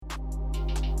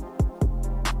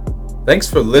Thanks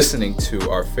for listening to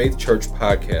our Faith Church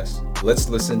podcast. Let's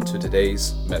listen to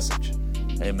today's message.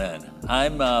 Amen.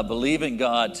 I'm believing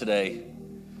God today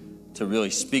to really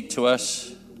speak to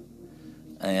us.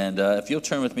 And if you'll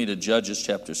turn with me to Judges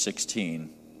chapter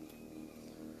 16.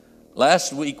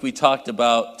 Last week we talked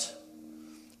about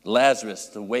Lazarus,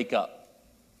 to wake up.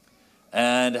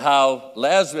 And how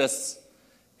Lazarus,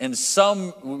 in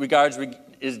some regards,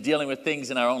 is dealing with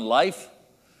things in our own life.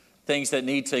 Things that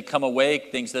need to come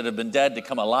awake, things that have been dead to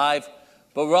come alive.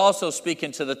 But we're also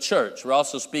speaking to the church. We're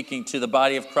also speaking to the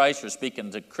body of Christ. We're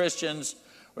speaking to Christians.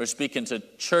 We're speaking to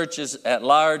churches at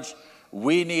large.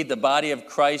 We need the body of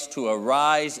Christ to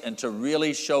arise and to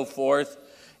really show forth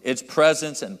its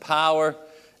presence and power.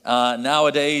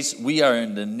 Nowadays, we are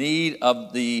in the need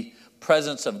of the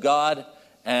presence of God,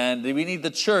 and we need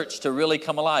the church to really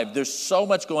come alive. There's so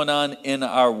much going on in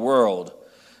our world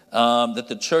that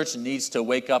the church needs to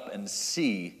wake up and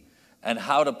see, and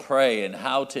how to pray and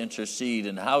how to intercede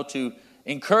and how to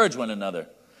encourage one another.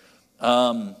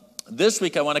 This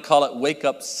week I want to call it Wake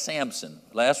Up Samson.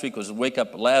 Last week was Wake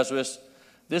Up Lazarus.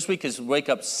 This week is Wake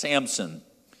Up Samson.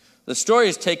 The story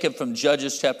is taken from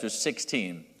Judges chapter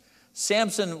 16.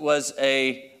 Samson was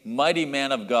a mighty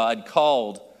man of God,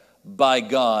 called by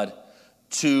God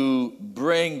to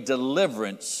bring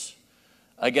deliverance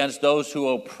against those who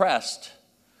oppressed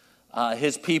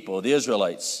his people, the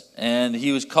Israelites. And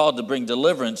he was called to bring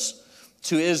deliverance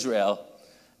to Israel.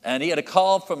 And he had a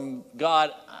call from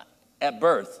God at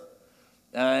birth.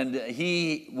 And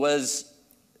he was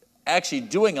actually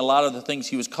doing a lot of the things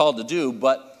he was called to do,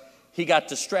 but he got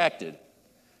distracted.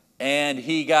 And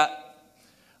he got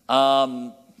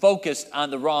focused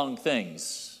on the wrong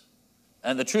things.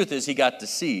 And the truth is, he got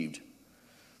deceived.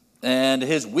 And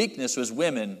his weakness was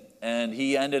women, and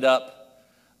he ended up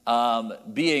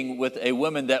being with a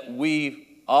woman that we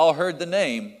all heard the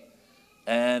name,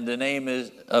 and the name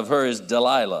of her is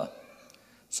Delilah.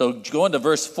 So going to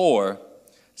verse 4, it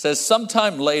says,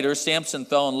 "Sometime later, Samson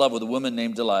fell in love with a woman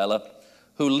named Delilah,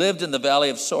 who lived in the valley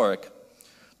of Sorek.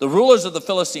 The rulers of the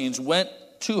Philistines went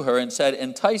to her and said,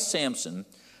 'Entice Samson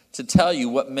to tell you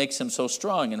what makes him so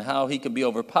strong and how he can be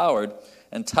overpowered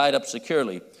and tied up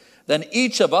securely. Then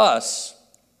each of us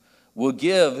will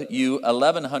give you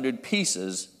 1,100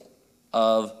 pieces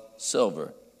of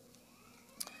silver.'"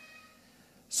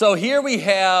 So here we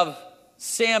have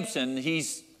Samson.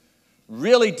 He's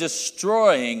really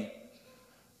destroying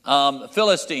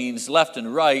Philistines left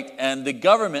and right, and the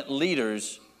government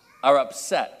leaders are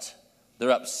upset.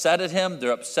 They're upset at him.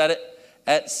 They're upset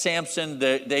at Samson.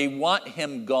 They want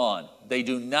him gone. They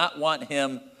do not want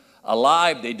him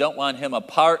alive. They don't want him a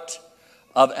part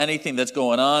of anything that's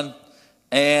going on.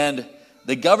 And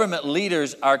the government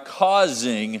leaders are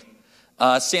causing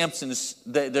Samson's,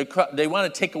 they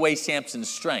want to take away Samson's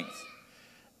strength.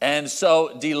 And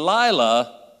so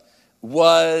Delilah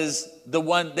was the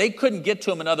one, they couldn't get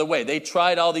to him another way. They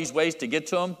tried all these ways to get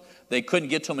to him. They couldn't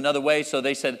get to him another way. So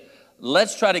they said,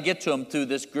 let's try to get to him through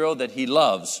this girl that he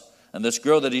loves and this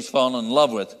girl that he's fallen in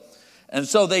love with. And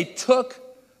so they took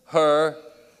her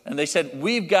and they said,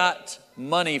 we've got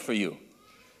money for you.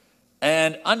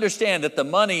 And understand that the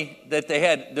money that they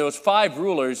had, there was 5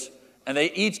 rulers, and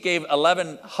they each gave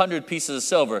 1,100 pieces of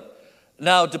silver.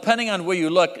 Now, depending on where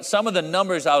you look, some of the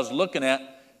numbers I was looking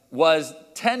at was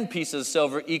 10 pieces of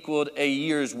silver equaled a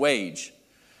year's wage.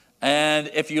 And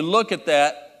if you look at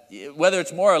that, whether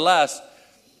it's more or less,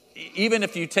 even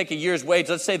if you take a year's wage,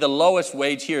 let's say the lowest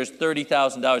wage here is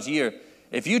 $30,000 a year.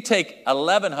 If you take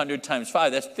 1,100 times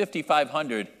 5, that's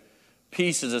 5,500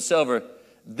 pieces of silver.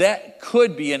 That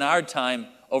could be, in our time,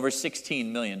 over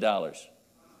 $16 million.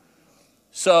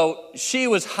 So she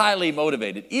was highly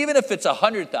motivated. Even if it's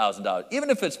 $100,000, even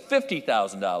if it's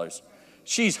 $50,000,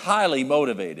 she's highly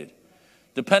motivated,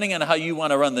 depending on how you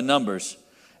want to run the numbers.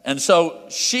 And so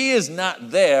she is not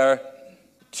there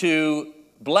to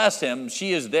bless him.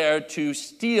 She is there to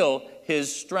steal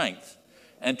his strength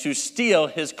and to steal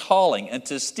his calling and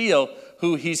to steal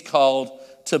who he's called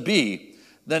to be.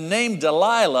 The name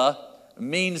Delilah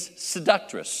means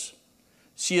seductress.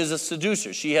 She is a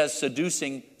seducer. She has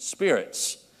seducing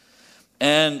spirits.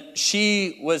 And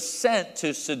she was sent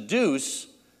to seduce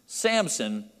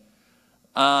Samson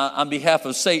on behalf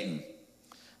of Satan.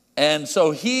 And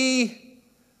so he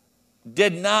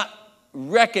did not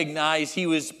recognize he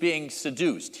was being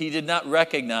seduced. He did not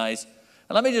recognize.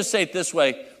 And let me just say it this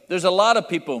way. There's a lot of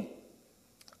people,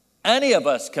 any of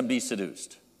us can be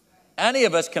seduced. Any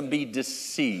of us can be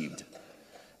deceived.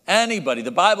 Anybody.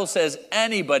 The Bible says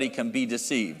anybody can be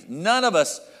deceived. None of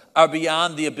us are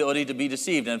beyond the ability to be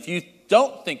deceived. And if you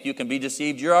don't think you can be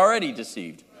deceived, you're already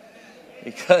deceived.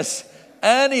 Because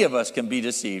Any of us can be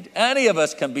deceived. Any of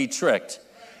us can be tricked.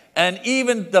 And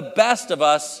even the best of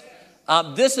us,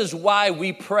 this is why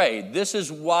we pray. This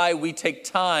is why we take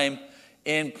time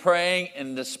in praying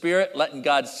in the Spirit, letting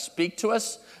God speak to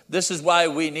us. This is why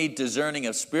we need discerning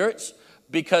of spirits,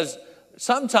 because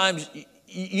sometimes,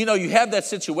 you have that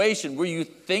situation where you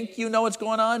think you know what's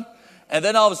going on, and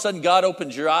then all of a sudden God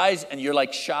opens your eyes and you're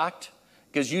like shocked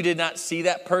because you did not see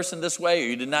that person this way, or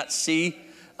you did not see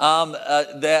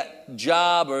that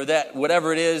job or that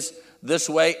whatever it is this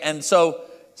way. And so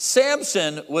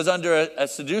Samson was under a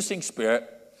seducing spirit.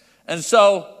 And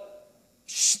so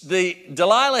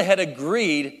Delilah had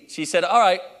agreed. She said, all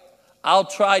right, I'll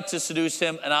try to seduce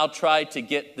him and I'll try to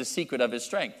get the secret of his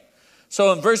strength.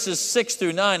 So in verses 6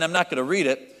 through 9, I'm not going to read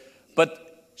it,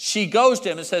 but she goes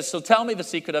to him and says, so tell me the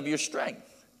secret of your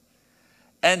strength.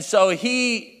 And so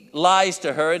he lies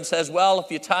to her and says, well,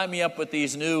 if you tie me up with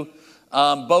these new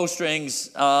bowstrings,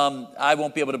 I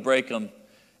won't be able to break them.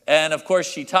 And of course,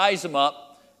 she ties him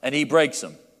up and he breaks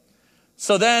them.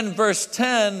 So then verse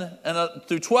 10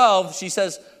 through 12, she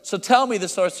says, so tell me the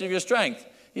source of your strength.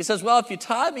 He says, well, if you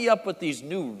tie me up with these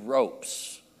new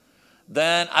ropes,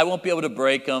 then I won't be able to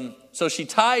break them. So she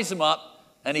ties him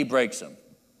up and he breaks them.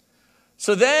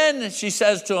 So then she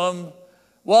says to him,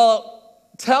 well,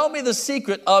 tell me the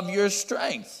secret of your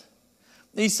strength.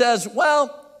 He says,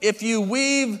 well, if you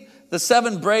weave the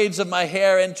 7 braids of my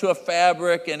hair into a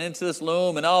fabric and into this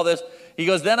loom and all this, he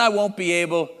goes, then I won't be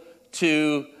able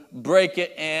to break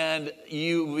it and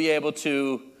you will be able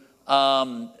to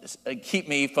keep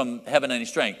me from having any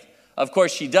strength. Of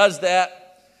course, she does that,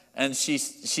 and she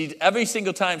every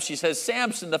single time she says,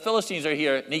 Samson, the Philistines are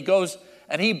here, and he goes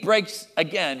and he breaks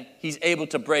again. He's able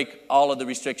to break all of the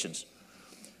restrictions.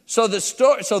 So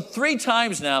 3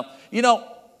 times now,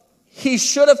 he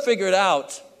should have figured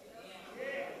out.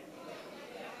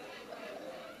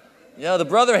 The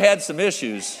brother had some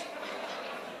issues.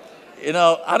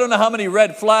 I don't know how many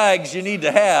red flags you need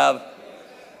to have,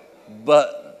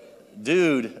 but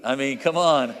dude, I mean, come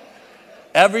on.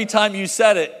 Every time you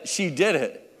said it, she did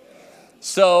it.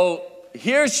 So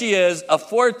here she is a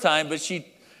 4th time, but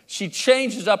she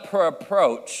changes up her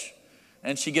approach,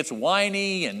 and she gets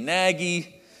whiny and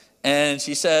naggy, and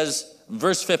she says,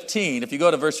 verse 15, if you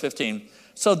go to verse 15,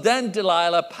 so then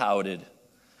Delilah pouted,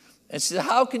 and she said,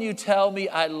 how can you tell me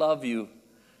I love you?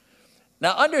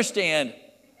 Now understand,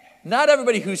 not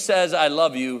everybody who says I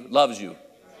love you loves you.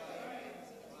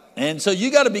 And so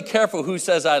you got to be careful who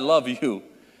says I love you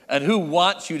and who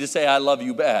wants you to say I love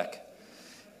you back.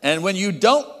 And when you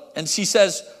don't, and she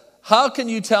says, how can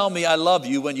you tell me I love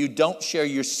you when you don't share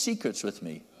your secrets with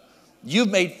me? You've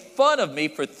made fun of me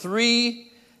for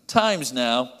 3 times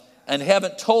now and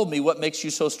haven't told me what makes you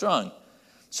so strong.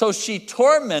 So she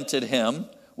tormented him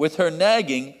with her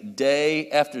nagging day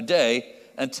after day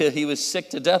until he was sick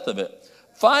to death of it.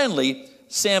 Finally,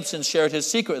 Samson shared his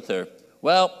secret with her.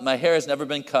 Well, my hair has never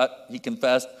been cut, he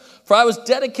confessed, for I was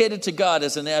dedicated to God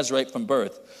as a Nazarite from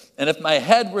birth. And if my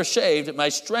head were shaved, my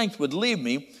strength would leave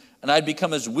me, and I'd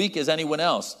become as weak as anyone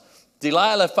else.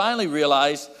 Delilah finally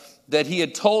realized that he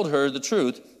had told her the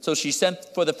truth, so she sent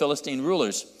for the Philistine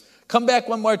rulers. Come back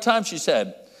one more time, she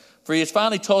said, for he has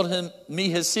finally told me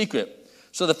his secret.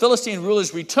 So the Philistine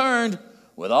rulers returned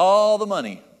with all the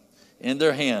money in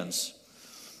their hands.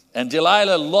 And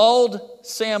Delilah lulled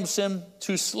Samson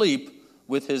to sleep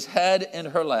with his head in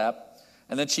her lap.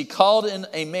 And then she called in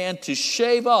a man to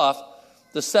shave off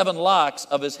the 7 locks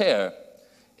of his hair.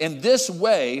 In this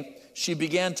way, she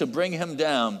began to bring him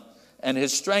down, and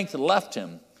his strength left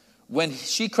him. When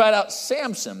she cried out,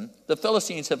 Samson, the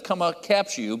Philistines have come out to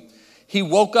capture you, he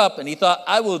woke up and he thought,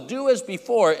 I will do as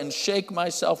before and shake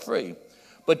myself free.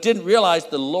 But didn't realize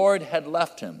the Lord had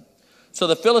left him. So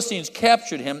the Philistines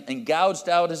captured him and gouged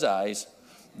out his eyes.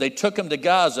 They took him to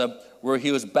Gaza, where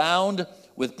he was bound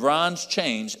with bronze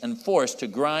chains and forced to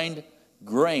grind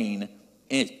grain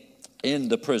in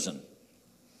the prison.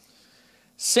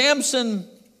 Samson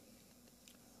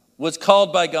was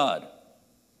called by God.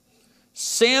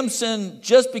 Samson,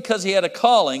 just because he had a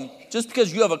calling, just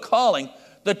because you have a calling,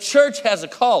 the church has a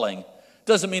calling,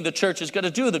 doesn't mean the church is going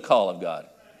to do the call of God.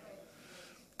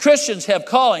 Christians have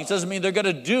callings, doesn't mean they're going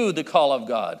to do the call of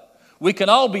God. We can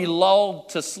all be lulled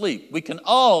to sleep. We can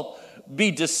all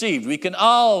be deceived. We can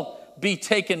all be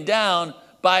taken down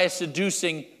by a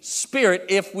seducing spirit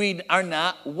if we are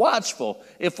not watchful,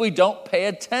 if we don't pay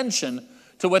attention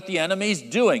to what the enemy's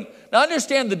doing. Now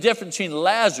understand the difference between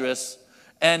Lazarus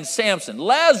and Samson.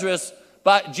 Lazarus,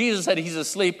 Jesus said he's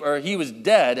asleep, or he was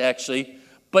dead actually,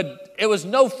 but it was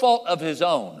no fault of his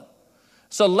own.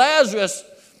 So Lazarus,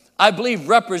 I believe,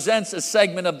 represents a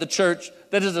segment of the church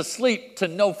that is asleep to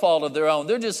no fault of their own.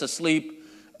 They're just asleep,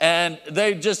 and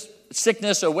they just,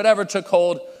 sickness or whatever took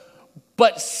hold.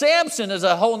 But Samson is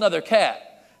a whole nother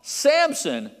cat.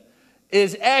 Samson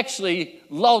is actually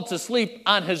lulled to sleep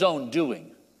on his own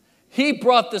doing. He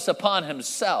brought this upon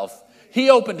himself. He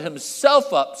opened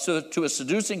himself up to a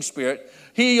seducing spirit.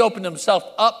 He opened himself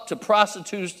up to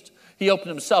prostitutes. He opened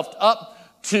himself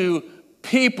up to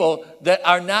people that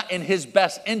are not in his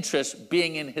best interest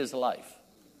being in his life.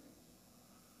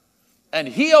 And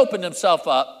he opened himself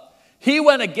up. He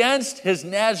went against his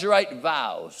Nazirite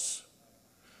vows.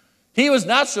 He was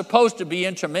not supposed to be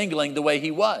intermingling the way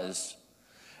he was.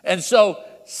 And so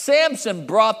Samson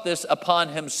brought this upon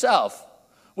himself,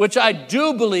 which I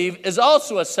do believe is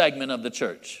also a segment of the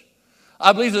church.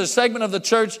 I believe there's a segment of the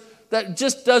church that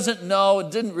just doesn't know,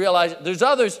 didn't realize it. There's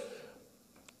others,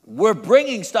 we're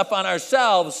bringing stuff on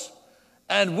ourselves,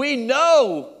 and we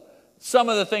know some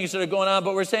of the things that are going on,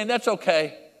 but we're saying, that's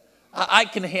okay. I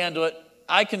can handle it.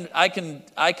 I can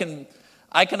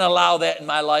allow that in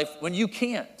my life when you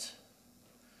can't.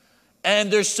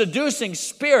 And there's seducing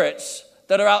spirits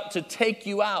that are out to take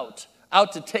you out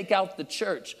to take out the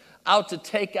church, out to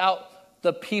take out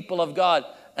the people of God,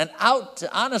 and out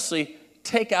to honestly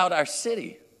take out our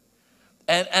city.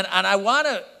 And I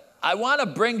want to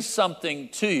bring something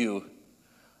to you,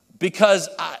 because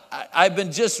I've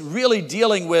been just really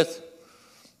dealing with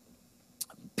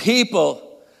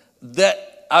people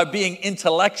that are being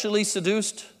intellectually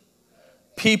seduced,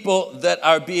 people that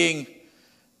are being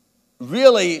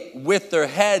really with their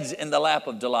heads in the lap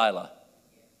of Delilah.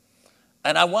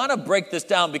 And I want to break this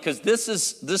down, because this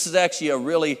is actually a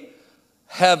really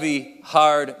heavy,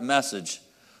 hard message.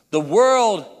 The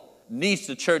world needs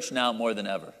the church now more than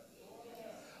ever.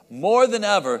 More than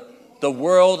ever, the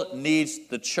world needs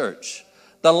the church.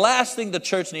 The last thing the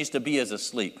church needs to be is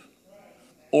asleep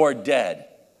or dead.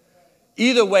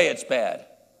 Either way, it's bad.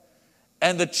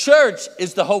 And the church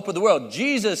is the hope of the world.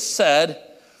 Jesus said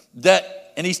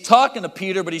that, and he's talking to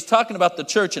Peter, but he's talking about the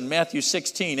church in Matthew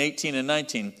 16, 18, and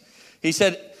 19. He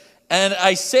said, and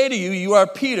I say to you, you are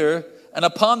Peter, and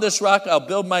upon this rock I'll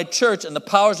build my church, and the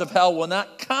powers of hell will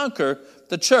not conquer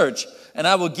the church. And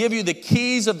I will give you the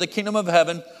keys of the kingdom of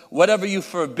heaven. Whatever you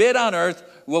forbid on earth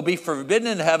will be forbidden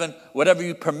in heaven. Whatever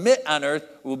you permit on earth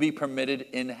will be permitted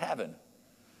in heaven.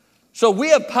 So we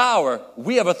have power.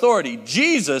 We have authority.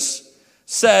 Jesus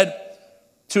said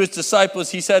to his disciples,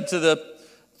 he said to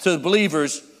the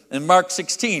believers in Mark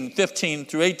 16, 15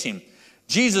 through 18,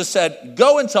 Jesus said,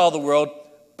 go into all the world,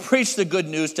 preach the good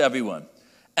news to everyone.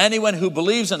 Anyone who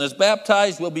believes and is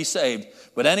baptized will be saved,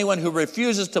 but anyone who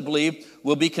refuses to believe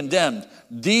will be condemned.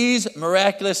 These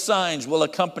miraculous signs will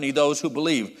accompany those who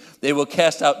believe. They will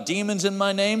cast out demons in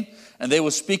my name, and they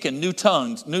will speak in new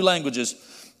tongues, new languages,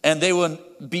 and they will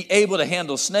be able to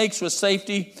handle snakes with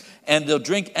safety, and they'll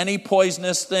drink any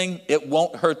poisonous thing. It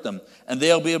won't hurt them. And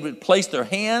they'll be able to place their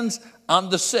hands on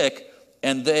the sick,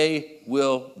 and they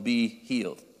will be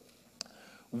healed.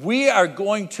 We are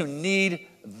going to need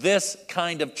this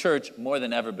kind of church more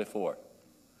than ever before.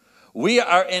 We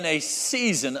are in a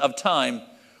season of time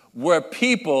where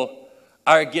people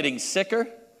are getting sicker.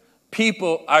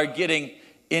 People are getting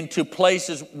into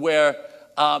places where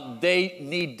they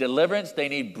need deliverance. They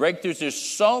need breakthroughs. There's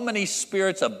so many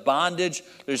spirits of bondage.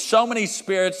 There's so many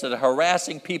spirits that are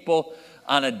harassing people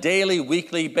on a daily,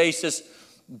 weekly basis.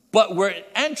 But we're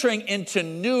entering into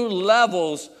new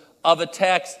levels of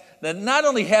attacks that are not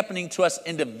only happening to us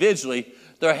individually,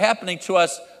 they're happening to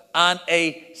us on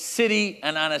a city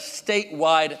and on a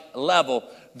statewide level.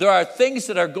 There are things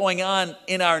that are going on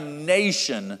in our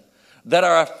nation that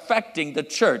are affecting the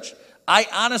church. I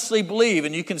honestly believe,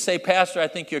 and you can say, Pastor, I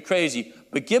think you're crazy,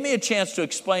 but give me a chance to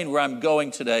explain where I'm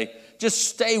going today. Just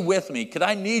stay with me, because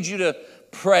I need you to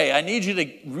pray. I need you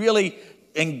to really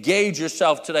engage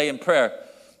yourself today in prayer.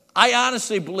 I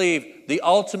honestly believe the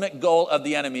ultimate goal of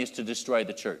the enemy is to destroy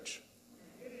the church.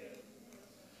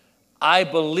 I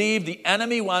believe the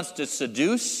enemy wants to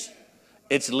seduce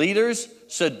its leaders,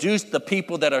 seduce the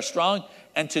people that are strong,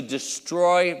 and to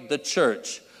destroy the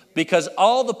church, because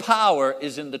all the power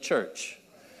is in the church.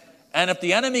 And if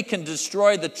the enemy can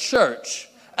destroy the church,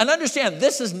 and understand,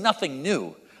 this is nothing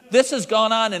new. This has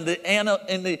gone on in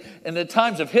the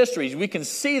times of history. We can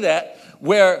see that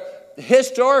where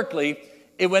historically,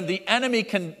 when the enemy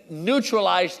can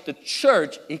neutralize the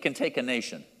church, he can take a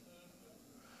nation.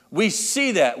 We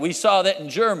see that. We saw that in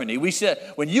Germany. We see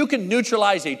that when you can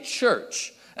neutralize a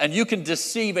church and you can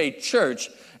deceive a church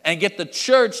and get the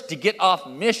church to get off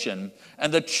mission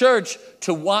and the church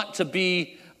to want to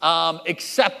be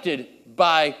accepted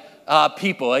by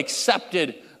people,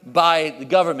 accepted by the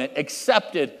government,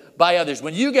 accepted by others.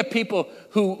 When you get people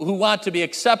who want to be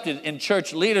accepted in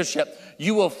church leadership,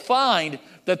 you will find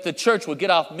that the church will get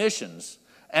off missions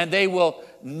and they will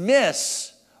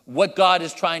miss what God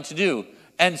is trying to do.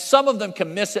 And some of them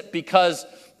can miss it because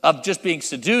of just being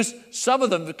seduced. Some of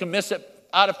them can miss it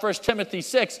out of 1 Timothy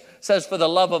 6, says, for the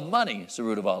love of money is the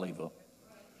root of all evil.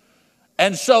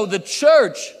 And so the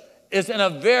church is in a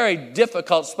very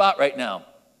difficult spot right now.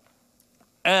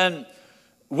 And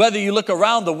whether you look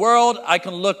around the world, I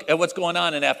can look at what's going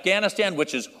on in Afghanistan,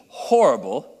 which is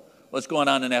horrible. What's going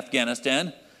on in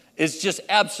Afghanistan is just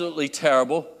absolutely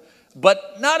terrible.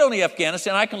 But not only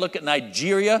Afghanistan, I can look at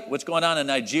Nigeria, what's going on in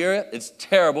Nigeria. It's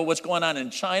terrible. What's going on in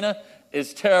China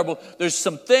is terrible. There's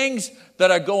some things that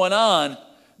are going on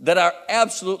that are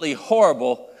absolutely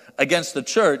horrible against the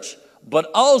church.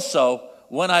 But also,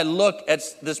 when I look at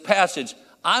this passage,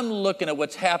 I'm looking at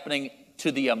what's happening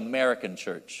to the American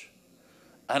church.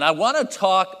 And I want to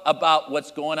talk about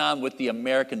what's going on with the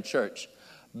American church,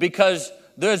 because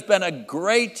there's been a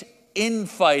great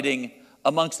infighting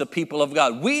amongst the people of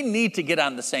God. We need to get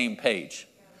on the same page.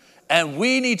 And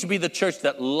we need to be the church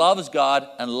that loves God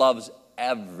and loves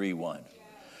everyone.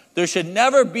 There should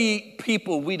never be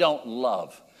people we don't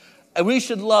love. And we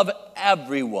should love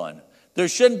everyone. There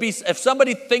shouldn't be, if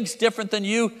somebody thinks different than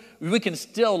you, we can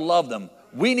still love them.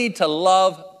 We need to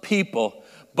love people.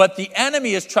 But the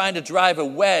enemy is trying to drive a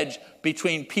wedge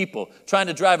between people, trying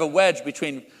to drive a wedge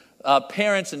between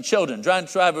parents and children, trying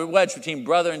to drive a wedge between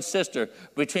brother and sister,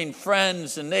 between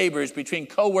friends and neighbors, between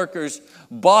coworkers,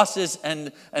 bosses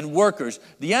and workers.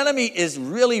 The enemy is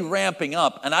really ramping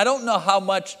up. And I don't know how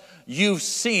much you've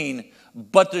seen,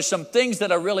 but there's some things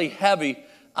that are really heavy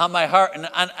on my heart.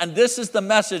 And this is the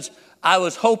message I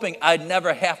was hoping I'd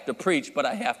never have to preach, but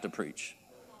I have to preach.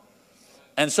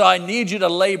 And so I need you to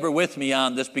labor with me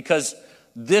on this, because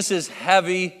this is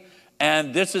heavy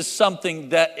and this is something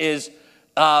that is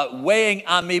weighing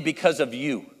on me because of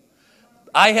you.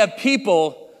 I have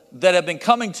people that have been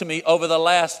coming to me over the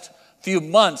last few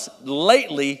months,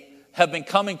 lately have been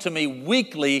coming to me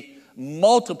weekly,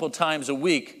 multiple times a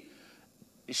week,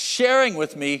 sharing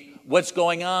with me what's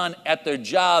going on at their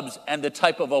jobs and the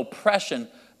type of oppression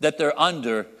that they're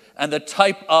under and the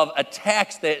type of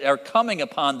attacks that are coming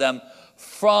upon them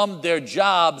from their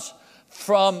jobs,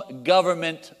 from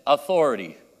government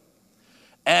authority.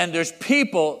 And there's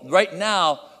people right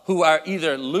now who are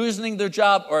either losing their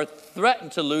job or threaten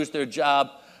to lose their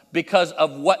job because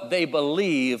of what they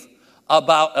believe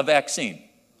about a vaccine.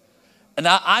 And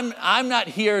now I'm not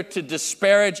here to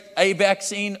disparage a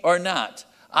vaccine or not.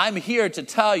 I'm here to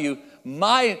tell you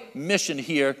my mission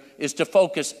here is to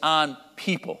focus on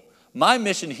people. My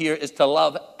mission here is to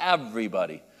love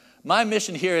everybody. My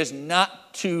mission here is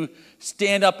not to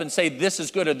stand up and say this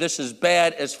is good or this is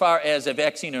bad as far as a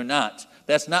vaccine or not.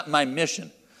 That's not my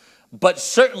mission. But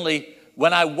certainly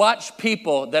when I watch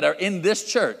people that are in this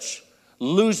church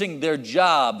losing their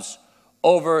jobs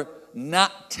over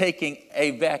not taking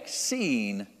a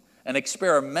vaccine, an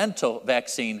experimental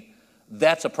vaccine,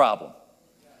 that's a problem.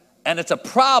 And it's a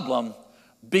problem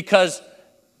because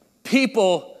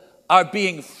people are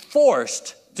being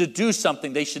forced to do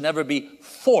something they should never be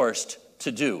forced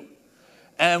to do.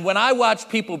 And when I watch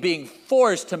people being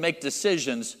forced to make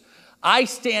decisions, I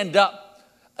stand up.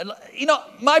 You know,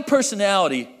 my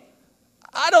personality,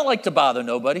 I don't like to bother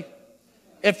nobody.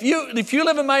 If you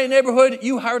live in my neighborhood,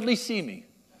 you hardly see me.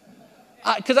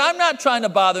 Because I'm not trying to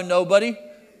bother nobody.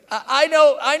 I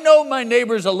know my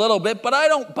neighbors a little bit, but I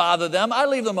don't bother them. I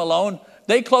leave them alone.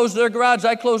 They close their garage,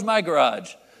 I close my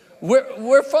garage.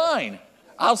 We're fine.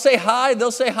 I'll say hi,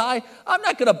 they'll say hi. I'm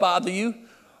not going to bother you.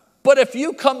 But if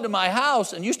you come to my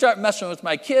house and you start messing with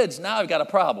my kids, now I've got a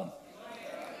problem.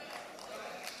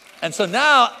 And so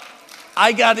now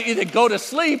I got to either go to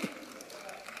sleep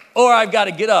or I've got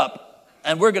to get up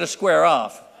and we're going to square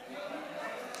off.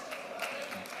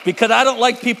 Because I don't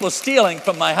like people stealing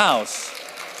from my house.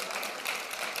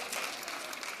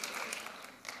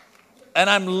 And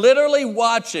I'm literally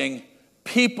watching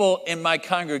people in my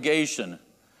congregation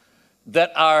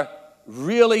that are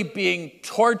really being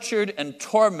tortured and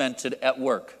tormented at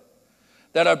work,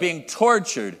 that are being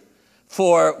tortured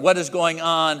for what is going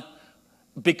on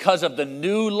because of the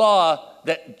new law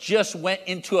that just went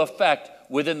into effect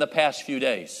within the past few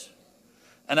days.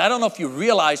 And I don't know if you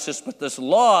realize this, but this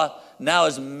law now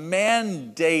is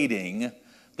mandating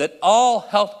that all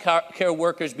health care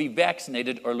workers be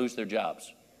vaccinated or lose their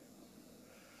jobs.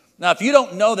 Now, if you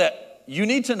don't know that, you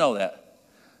need to know that,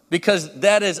 because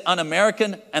that is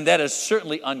un-American and that is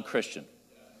certainly un-Christian.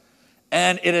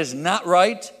 And it is not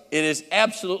right. It is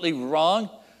absolutely wrong.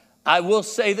 I will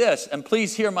say this, and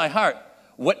please hear my heart.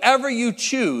 Whatever you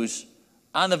choose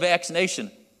on the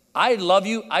vaccination, I love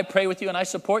you, I pray with you, and I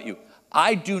support you.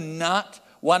 I do not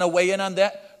want to weigh in on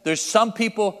that. There's some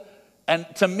people, and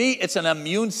to me, it's an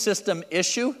immune system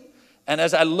issue. And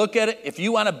as I look at it, if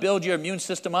you want to build your immune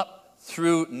system up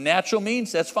through natural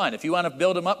means, that's fine. If you want to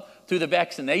build them up through the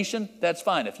vaccination, that's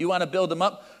fine. If you want to build them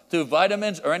up through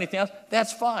vitamins or anything else,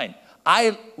 that's fine.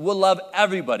 I will love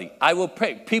everybody. I will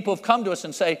pray. People have come to us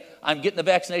and say, I'm getting the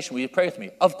vaccination. Will you pray with me?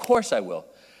 Of course I will.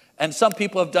 And some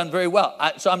people have done very well.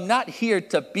 So I'm not here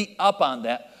to beat up on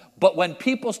that. But when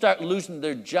people start losing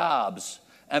their jobs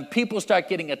and people start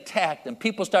getting attacked and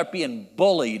people start being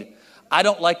bullied, I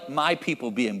don't like my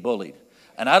people being bullied.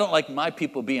 And I don't like my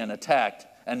people being attacked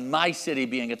and my city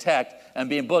being attacked and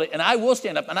being bullied. And I will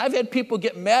stand up. And I've had people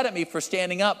get mad at me for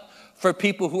standing up for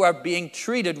people who are being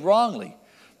treated wrongly.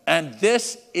 And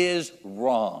this is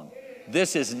wrong.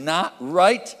 This is not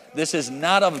right. This is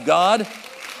not of God.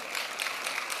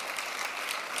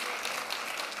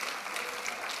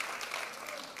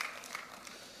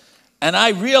 And I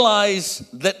realize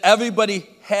that everybody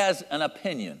has an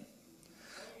opinion.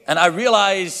 And I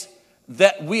realize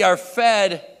that we are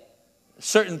fed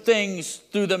certain things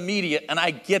through the media, and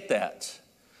I get that.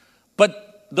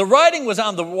 But the writing was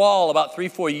on the wall about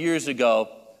 3-4 years ago.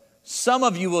 Some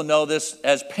of you will know this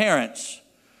as parents,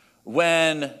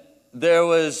 when there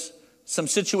was some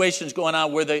situations going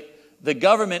on where the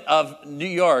government of New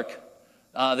York,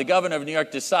 the governor of New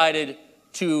York decided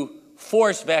to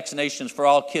force vaccinations for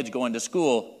all kids going to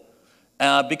school,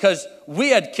 because we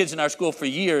had kids in our school for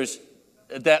years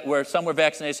that were, some were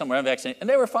vaccinated, some were unvaccinated, and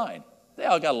they were fine. They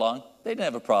all got along. They didn't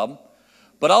have a problem.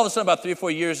 But all of a sudden, about 3 or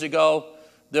 4 years ago,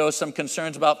 there was some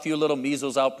concerns about a few little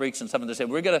measles outbreaks and something. They said,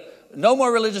 we're going to, no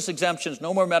more religious exemptions,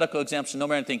 no more medical exemptions, no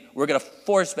more anything. We're going to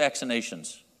force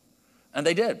vaccinations. And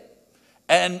they did.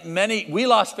 And we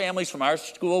lost families from our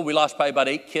school. We lost probably about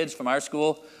 8 kids from our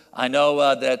school. I know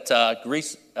that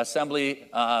Greece Assembly,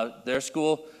 their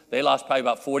school, they lost probably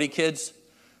about 40 kids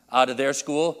out of their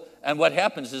school. And what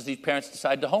happens is these parents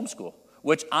decide to homeschool,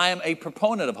 which I am a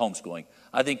proponent of homeschooling.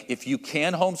 I think if you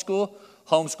can homeschool,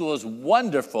 homeschool is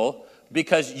wonderful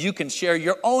because you can share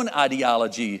your own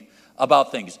ideology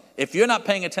about things. If you're not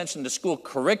paying attention to school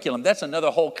curriculum, that's another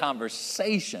whole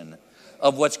conversation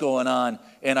of what's going on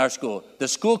in our school. The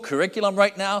school curriculum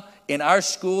right now in our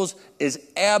schools is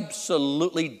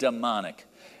absolutely demonic.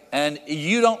 And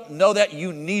you don't know that,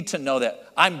 you need to know that.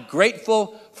 I'm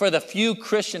grateful for the few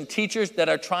Christian teachers that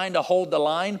are trying to hold the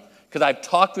line, because I've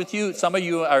talked with you. Some of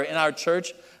you are in our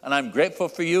church, and I'm grateful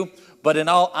for you. But in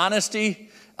all honesty,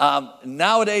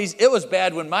 nowadays, it was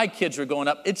bad when my kids were growing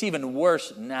up. It's even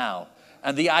worse now.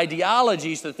 And the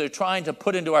ideologies that they're trying to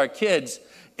put into our kids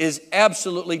is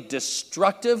absolutely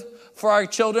destructive for our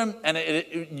children. And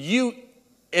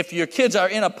if your kids are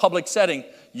in a public setting,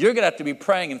 you're going to have to be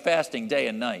praying and fasting day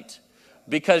and night.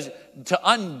 Because to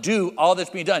undo all that's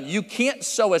being done, you can't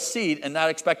sow a seed and not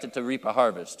expect it to reap a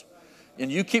harvest.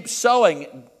 And you keep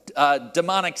sowing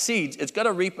demonic seeds, it's going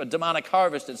to reap a demonic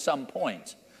harvest at some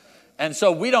point. And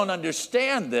so we don't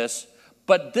understand this,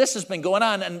 but this has been going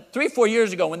on. And 3-4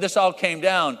 years ago when this all came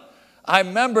down, I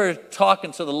remember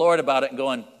talking to the Lord about it and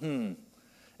going,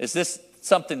 is this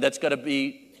something that's going to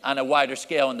be on a wider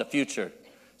scale in the future?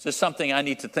 Is this something I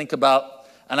need to think about?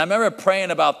 And I remember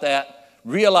praying about that,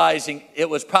 realizing it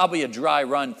was probably a dry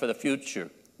run for the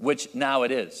future, which now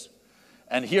it is.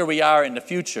 And here we are in the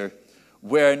future,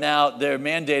 where now they're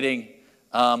mandating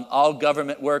all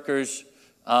government workers.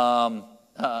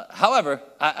 However,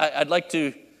 I'd like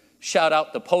to shout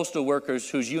out the postal workers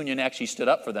whose union actually stood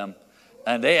up for them,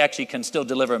 and they actually can still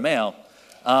deliver mail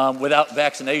without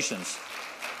vaccinations.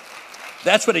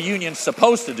 That's what a union's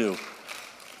supposed to do.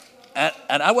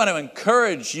 And I want to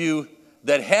encourage you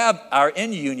that are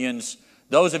in unions,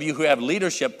 those of you who have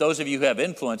leadership, those of you who have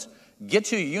influence, get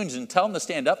to your unions and tell them to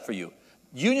stand up for you.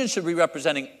 Unions should be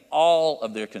representing all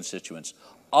of their constituents,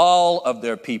 all of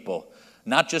their people,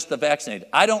 not just the vaccinated.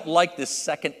 I don't like this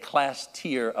second-class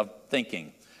tier of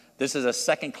thinking. This is a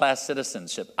second-class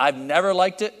citizenship. I've never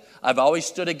liked it. I've always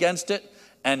stood against it.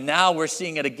 And now we're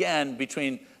seeing it again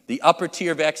between the upper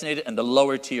tier vaccinated and the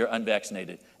lower tier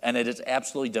unvaccinated. And it is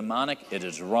absolutely demonic. It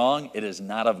is wrong. It is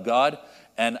not of God.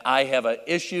 And I have an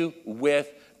issue with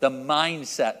the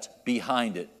mindset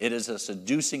behind it. It is a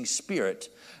seducing spirit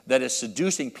that is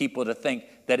seducing people to think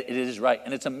that it is right.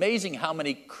 And it's amazing how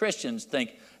many Christians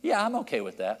think, yeah, I'm okay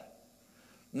with that.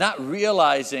 Not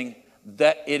realizing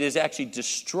that it is actually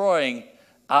destroying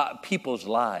people's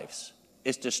lives.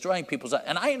 It's destroying people's lives.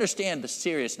 And I understand the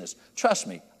seriousness. Trust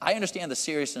me, I understand the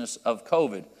seriousness of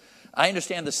COVID. I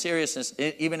understand the seriousness,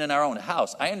 even in our own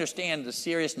house. I understand the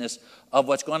seriousness of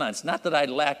what's going on. It's not that I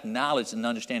lack knowledge and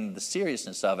understanding the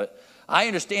seriousness of it. I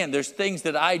understand there's things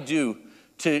that I do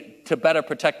to better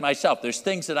protect myself. There's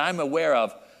things that I'm aware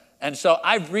of. And so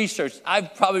I've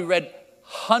probably read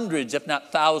hundreds, if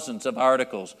not thousands, of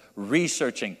articles,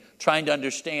 researching, trying to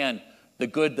understand the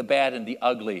good, the bad, and the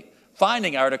ugly.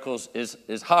 Finding articles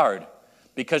is hard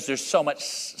because there's so much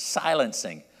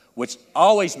silencing, which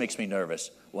always makes me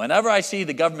nervous. Whenever I see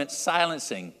the government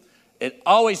silencing, it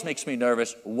always makes me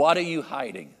nervous. What are you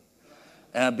hiding?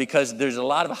 Because there's a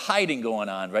lot of hiding going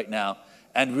on right now,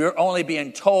 and we're only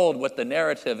being told what the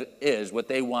narrative is, what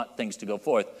they want things to go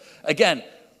forth. Again,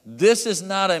 this is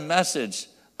not a message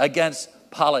against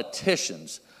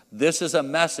politicians. This is a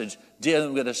message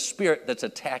dealing with a spirit that's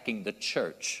attacking the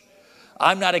church.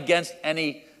 I'm not against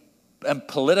any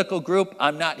political group.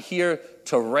 I'm not here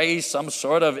to raise some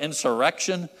sort of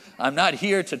insurrection. I'm not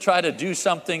here to try to do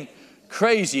something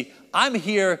crazy. I'm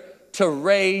here to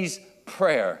raise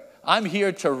prayer. I'm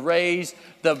here to raise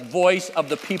the voice of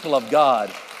the people of God,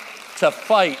 to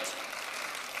fight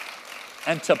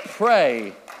and to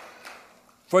pray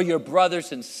for your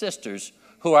brothers and sisters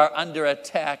who are under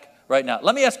attack right now.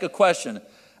 Let me ask a question,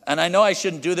 and I know I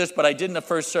shouldn't do this, but I did in the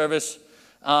first service,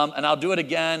 and I'll do it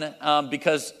again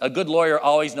because a good lawyer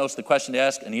always knows the question to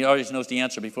ask, and he always knows the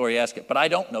answer before he asks it, but I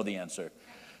don't know the answer.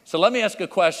 So let me ask a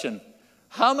question.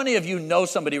 How many of you know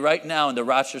somebody right now in the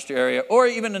Rochester area, or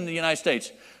even in the United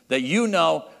States, that you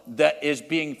know that is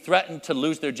being threatened to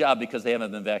lose their job because they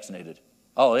haven't been vaccinated?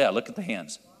 Oh, yeah, look at the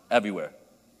hands. Everywhere.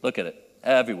 Look at it.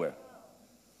 Everywhere.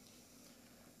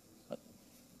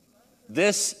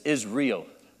 This is real.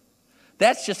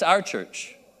 That's just our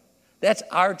church. That's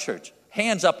our church.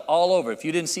 Hands up all over. If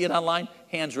you didn't see it online,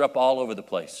 hands are up all over the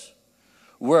place.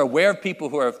 We're aware of people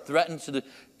who are threatened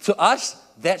to us.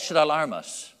 That should alarm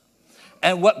us.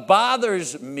 And what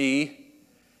bothers me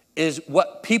is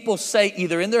what people say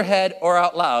either in their head or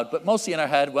out loud, but mostly in our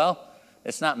head. Well,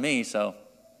 it's not me, so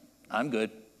I'm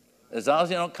good. As long as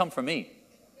you don't come for me.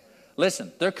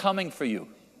 Listen, they're coming for you.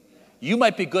 You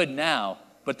might be good now,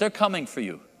 but they're coming for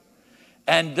you.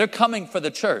 And they're coming for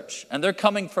the church. And they're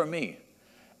coming for me.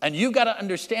 And you've got to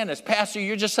understand this. Pastor,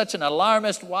 you're just such an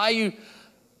alarmist.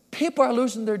 People are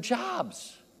losing their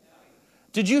jobs.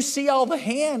 Did you see all the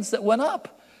hands that went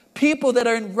up? People that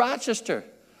are in Rochester.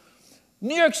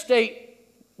 New York State,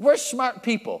 we're smart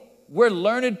people. We're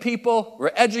learned people.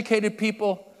 We're educated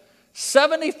people.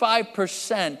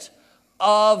 75%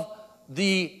 of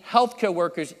the healthcare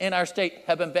workers in our state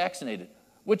have been vaccinated,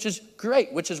 which is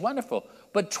great, which is wonderful.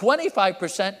 But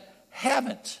 25%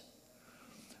 haven't.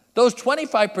 Those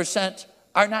 25%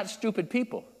 are not stupid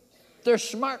people. They're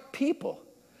smart people.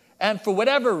 And for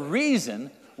whatever reason,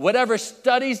 whatever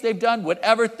studies they've done,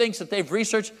 whatever things that they've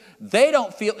researched, they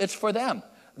don't feel it's for them.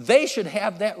 They should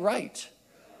have that right.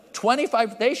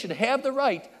 They should have the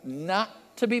right not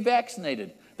to be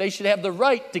vaccinated. They should have the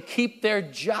right to keep their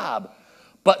job.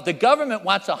 But the government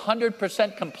wants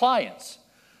 100% compliance.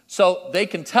 So they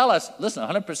can tell us, listen,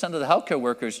 100% of the healthcare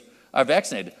workers are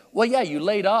vaccinated. Well, yeah, you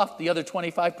laid off the other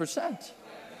 25%.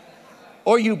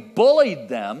 Or you bullied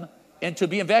them into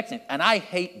being vaccinated. And I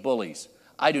hate bullies.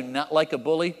 I do not like a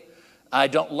bully. I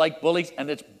don't like bullies, and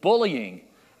it's bullying.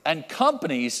 And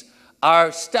companies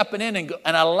are stepping in and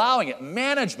allowing it.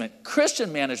 Management,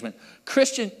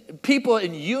 Christian people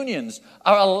in unions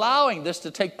are allowing this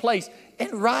to take place.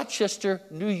 In Rochester,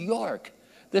 New York,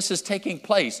 this is taking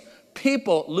place.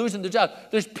 People losing their jobs.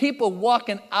 There's people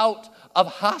walking out of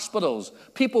hospitals,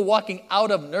 people walking out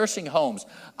of nursing homes.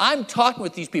 I'm talking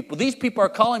with these people. These people are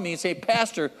calling me and say,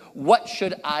 Pastor, what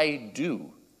should I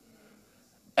do?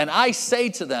 And I say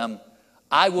to them,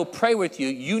 I will pray with you.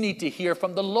 You need to hear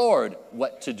from the Lord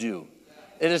what to do.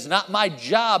 It is not my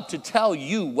job to tell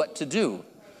you what to do.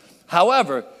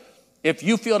 However, if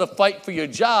you feel to fight for your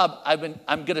job,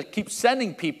 I'm going to keep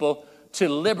sending people to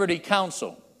Liberty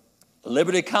Counsel.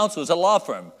 Liberty Counsel is a law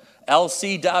firm,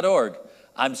 lc.org.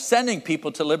 I'm sending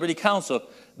people to Liberty Counsel.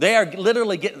 They are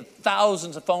literally getting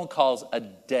thousands of phone calls a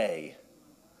day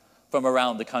from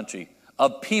around the country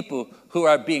of people who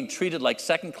are being treated like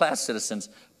second-class citizens,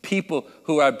 people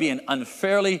who are being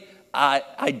unfairly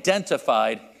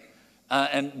identified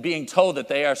and being told that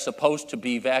they are supposed to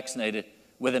be vaccinated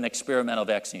with an experimental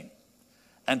vaccine.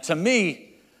 And to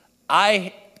me,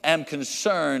 I am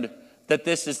concerned that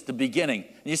this is the beginning.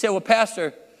 And you say, well,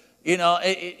 Pastor, you know,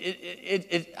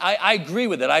 I agree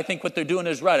with it. I think what they're doing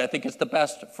is right. I think it's the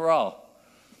best for all.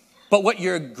 But what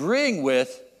you're agreeing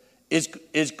with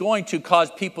is going to cause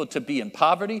people to be in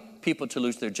poverty, people to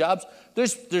lose their jobs.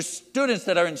 There's students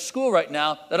that are in school right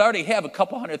now that already have a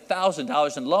couple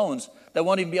 $100,000 in loans that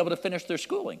won't even be able to finish their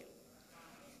schooling.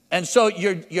 And so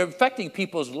you're affecting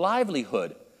people's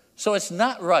livelihood. So it's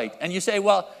not right. And you say,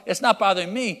 well, it's not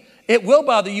bothering me. It will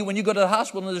bother you when you go to the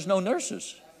hospital and there's no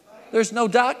nurses. There's no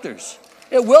doctors.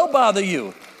 It will bother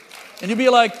you. And you'll be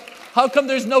like, how come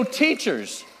there's no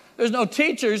teachers? There's no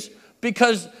teachers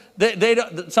because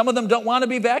some of them don't want to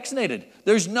be vaccinated.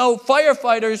 There's no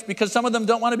firefighters because some of them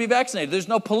don't want to be vaccinated. There's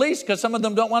no police because some of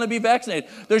them don't want to be vaccinated.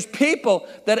 There's people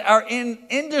that are in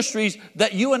industries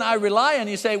that you and I rely on.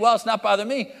 You say, well, it's not bothering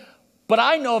me. But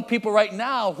I know of people right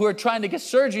now who are trying to get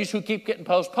surgeries who keep getting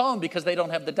postponed because they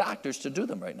don't have the doctors to do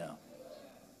them right now.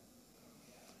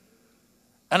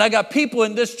 And I got people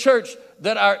in this church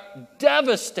that are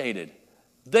devastated.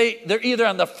 They're either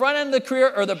on the front end of the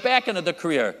career or the back end of the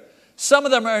career. Some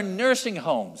of them are in nursing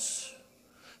homes.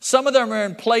 Some of them are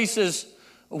in places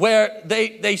where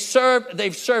they've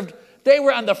served. They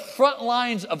were on the front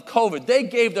lines of COVID. They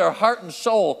gave their heart and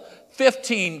soul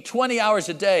 15, 20 hours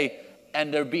a day,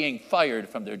 and they're being fired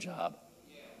from their job.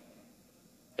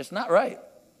 It's not right.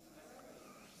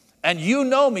 And you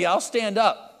know me, I'll stand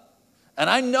up. And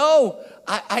I know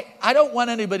I don't want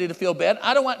anybody to feel bad.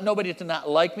 I don't want nobody to not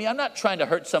like me. I'm not trying to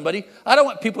hurt somebody. I don't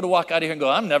want people to walk out of here and go,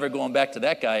 I'm never going back to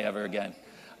that guy ever again.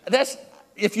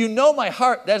 If you know my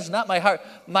heart, that is not my heart.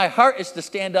 My heart is to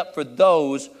stand up for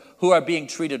those who are being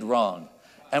treated wrong.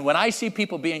 And when I see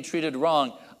people being treated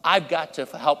wrong, I've got to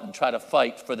help and try to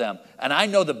fight for them. And I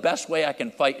know the best way I can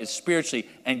fight is spiritually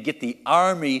and get the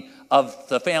army of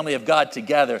the family of God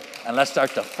together and let's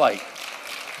start to fight.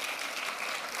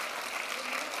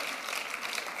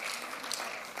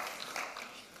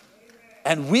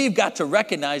 And we've got to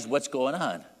recognize what's going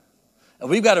on. And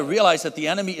we've got to realize that the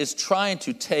enemy is trying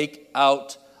to take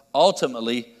out,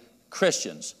 ultimately,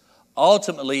 Christians.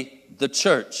 Ultimately, the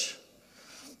church.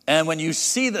 And when you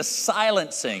see the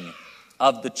silencing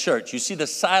of the church, you see the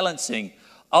silencing,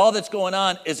 all that's going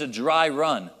on is a dry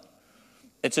run.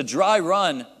 It's a dry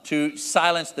run to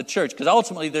silence the church. Because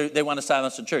ultimately, they want to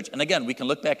silence the church. And again, we can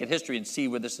look back at history and see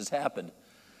where this has happened.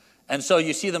 And so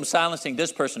you see them silencing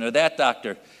this person or that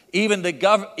doctor. Even the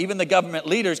government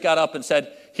leaders got up and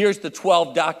said, here's the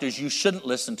 12 doctors you shouldn't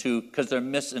listen to because they're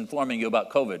misinforming you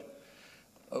about COVID.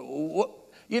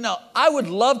 I would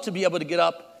love to be able to get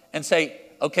up and say,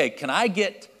 okay, can I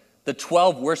get the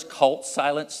 12 worst cults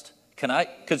silenced?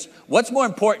 Because what's more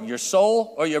important, your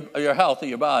soul or your health or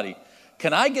your body?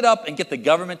 Can I get up and get the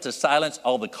government to silence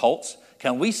all the cults?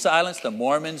 Can we silence the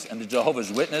Mormons and the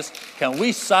Jehovah's Witnesses? Can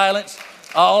we silence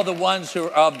all the ones who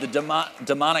are of the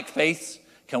demonic faiths?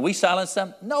 Can we silence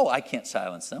them? No, I can't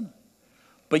silence them.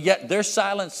 But yet they're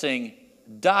silencing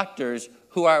doctors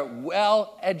who are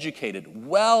well educated,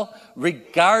 well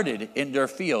regarded in their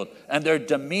field. And they're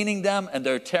demeaning them and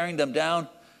they're tearing them down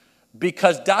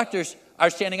because doctors are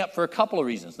standing up for a couple of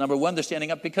reasons. Number one, they're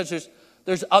standing up because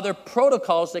there's other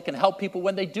protocols that can help people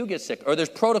when they do get sick. Or there's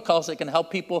protocols that can help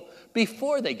people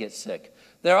before they get sick.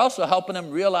 They're also helping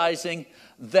them realizing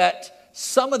that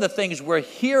some of the things we're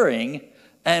hearing,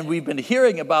 and we've been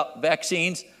hearing about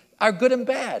vaccines, are good and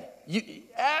bad.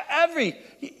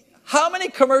 How many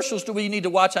commercials do we need to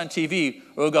watch on TV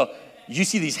where we'll go, you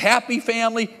see these happy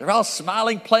family, they're all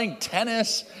smiling, playing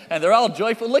tennis, and they're all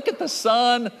joyful. Look at the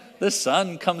sun. The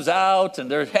sun comes out, and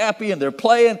they're happy, and they're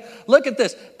playing. Look at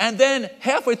this. And then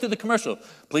halfway through the commercial,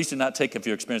 please do not take if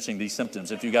you're experiencing these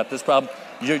symptoms. If you got this problem,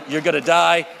 you're going to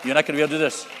die. You're not going to be able to do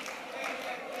this.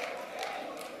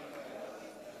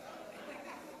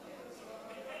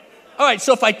 All right,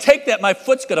 so if I take that, my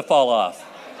foot's going to fall off.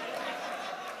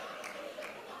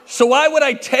 So why would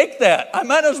I take that? I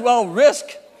might as well risk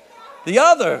the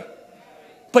other.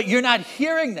 But you're not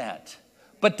hearing that.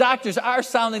 But doctors are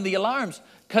sounding the alarms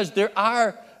because there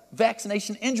are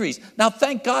vaccination injuries. Now,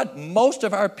 thank God, most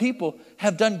of our people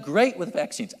have done great with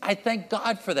vaccines. I thank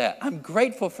God for that. I'm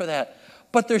grateful for that.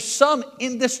 But there's some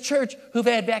in this church who've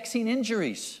had vaccine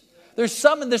injuries. There's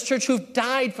some in this church who've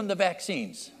died from the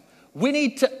vaccines. We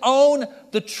need to own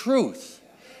the truth.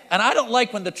 And I don't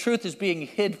like when the truth is being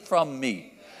hid from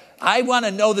me. I want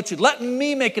to know the truth. Let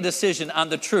me make a decision on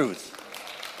the truth.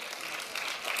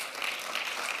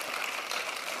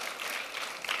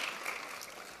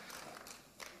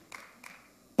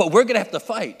 But we're going to have to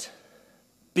fight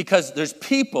because there's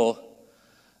people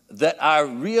that are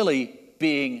really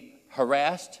being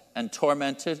harassed and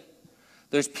tormented.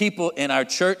 There's people in our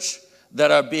church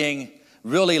that are being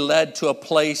really led to a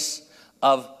place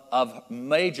of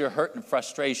major hurt and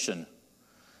frustration.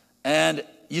 And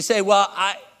you say, well,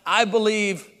 I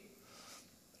believe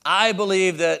I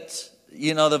believe that,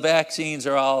 the vaccines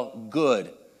are all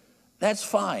good. That's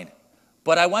fine.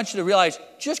 But I want you to realize,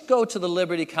 just go to the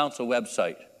Liberty Counsel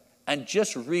website and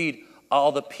just read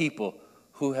all the people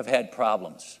who have had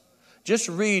problems. Just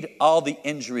read all the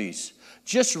injuries.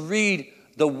 Just read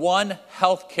the one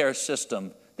healthcare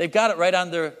system. They've got it right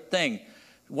on their thing.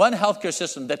 One healthcare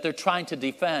system that they're trying to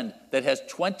defend that has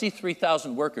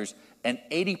 23,000 workers, and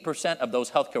 80% of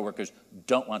those healthcare workers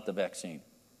don't want the vaccine.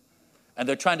 And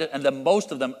they're trying to, and the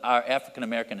most of them are African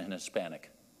American and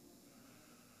Hispanic.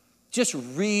 Just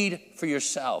read for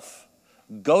yourself.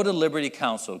 Go to Liberty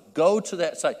Counsel. Go to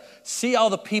that site. See all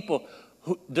the people.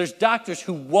 There's doctors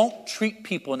who won't treat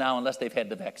people now unless they've had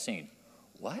the vaccine.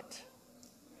 What?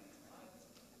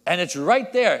 And it's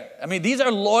right there. I mean, these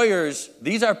are lawyers.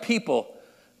 These are people.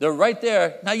 They're right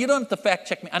there. Now, you don't have to fact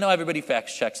check me. I know everybody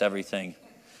fact checks everything.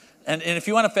 And if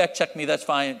you want to fact check me, that's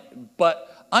fine.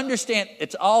 But understand,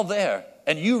 it's all there.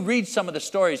 And you read some of the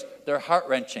stories, they're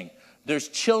heart-wrenching. There's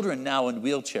children now in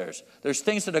wheelchairs. There's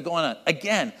things that are going on.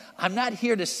 Again, I'm not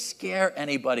here to scare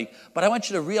anybody, but I want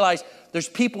you to realize there's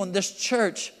people in this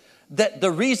church that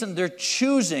the reason they're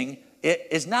choosing it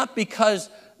is not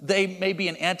because they may be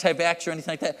an anti-vaxxer or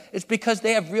anything like that. It's because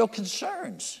they have real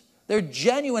concerns. They're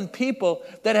genuine people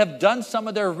that have done some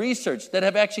of their research, that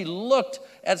have actually looked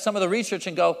at some of the research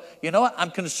and go, you know what, I'm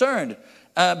concerned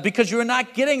because you're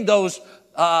not getting those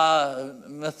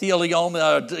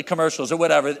mesothelioma commercials or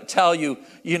whatever that tell you,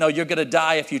 you're going to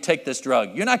die if you take this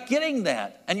drug. You're not getting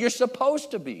that, and you're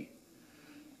supposed to be.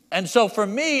 And so for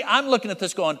me, I'm looking at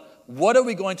this going, what are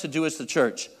we going to do as the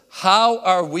church? How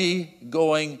are we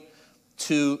going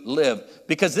to live?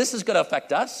 Because this is going to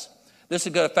affect us. This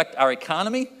is going to affect our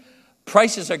economy.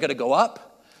 Prices are going to go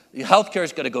up. Healthcare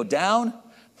is going to go down.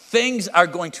 Things are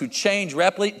going to change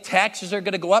rapidly. Taxes are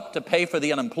going to go up to pay for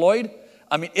the unemployed.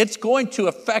 I mean, it's going to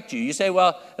affect you. You say,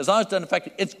 well, as long as it doesn't affect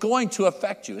you, it's going to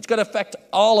affect you. It's going to affect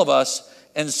all of us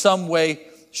in some way,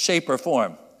 shape, or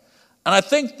form. And I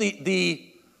think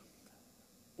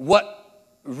what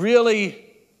really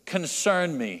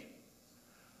concerned me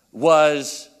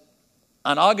was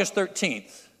on August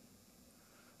 13th,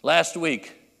 last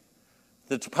week,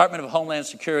 the Department of Homeland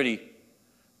Security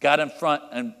got in front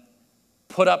and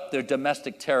put up their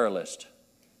domestic terror list.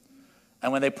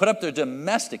 And when they put up their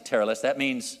domestic terror list, that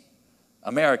means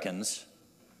Americans,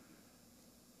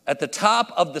 at the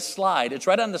top of the slide, it's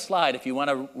right on the slide if you want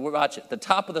to watch it, the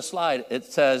top of the slide, it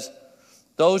says,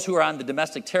 those who are on the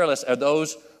domestic terror list are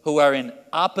those who are in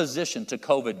opposition to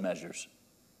COVID measures.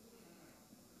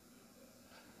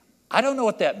 I don't know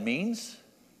what that means,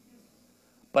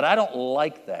 but I don't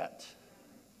like that.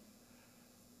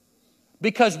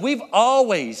 Because we've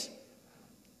always,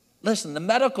 listen, the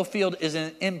medical field is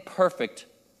an imperfect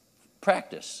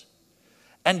practice.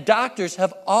 And doctors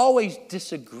have always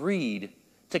disagreed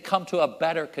to come to a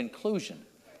better conclusion.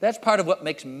 That's part of what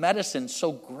makes medicine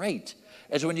so great,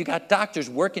 is when you got doctors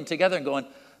working together and going,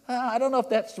 I don't know if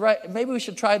that's right. Maybe we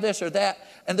should try this or that.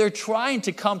 And they're trying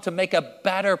to come to make a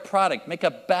better product, make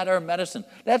a better medicine.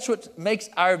 That's what makes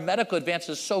our medical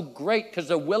advances so great, because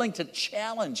they're willing to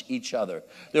challenge each other.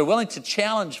 They're willing to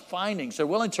challenge findings. They're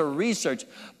willing to research.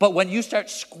 But when you start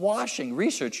squashing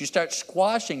research, you start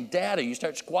squashing data, you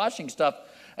start squashing stuff,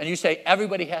 and you say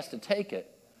everybody has to take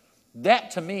it,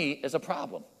 that to me is a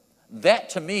problem.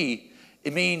 That to me,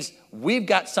 it means we've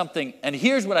got something, and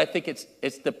here's what I think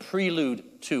it's the prelude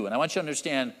to, and I want you to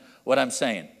understand what I'm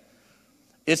saying.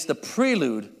 It's the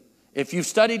prelude. If you've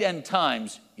studied end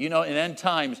times, you know in end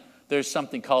times there's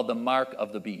something called the mark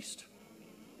of the beast.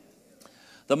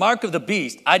 The mark of the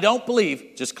beast, I don't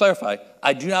believe, just clarify,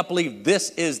 I do not believe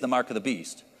this is the mark of the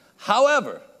beast.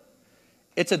 However,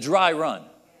 it's a dry run.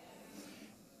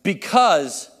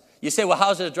 Because, you say, well,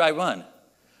 how's it a dry run?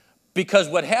 Because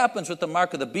what happens with the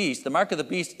mark of the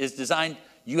beast is designed,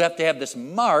 you have to have this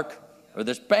mark or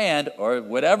this band or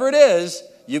whatever it is,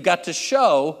 you've got to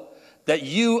show that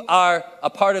you are a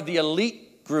part of the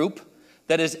elite group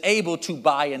that is able to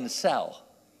buy and sell.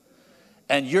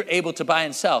 And you're able to buy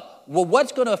and sell. Well,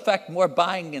 what's going to affect more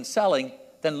buying and selling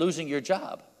than losing your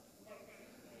job?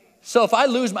 So if I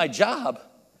lose my job,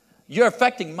 you're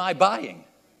affecting my buying.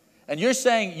 And you're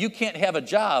saying you can't have a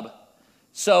job,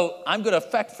 so I'm going to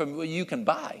affect from what you can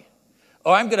buy.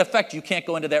 Or I'm going to affect you can't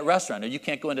go into that restaurant, or you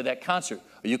can't go into that concert,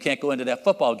 or you can't go into that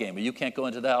football game, or you can't go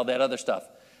into all that other stuff.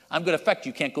 I'm going to affect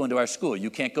you can't go into our school. You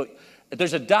can't go.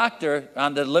 There's a doctor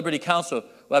on the Liberty Counsel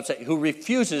website who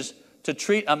refuses to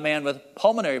treat a man with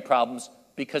pulmonary problems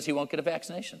because he won't get a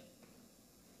vaccination.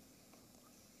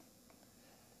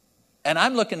 And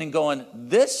I'm looking and going,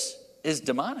 this is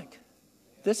demonic.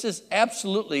 This is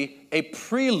absolutely a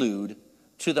prelude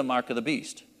to the mark of the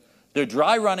beast. They're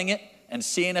dry running it and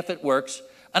seeing if it works.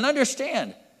 And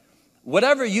understand,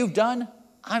 whatever you've done,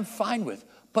 I'm fine with.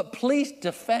 But please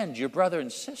defend your brother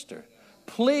and sister.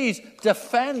 Please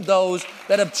defend those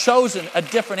that have chosen a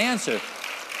different answer.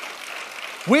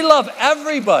 We love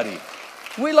everybody.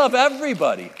 We love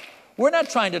everybody. We're not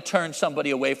trying to turn somebody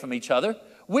away from each other.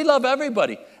 We love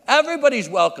everybody. Everybody's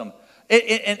welcome.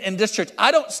 In this church,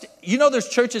 there's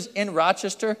churches in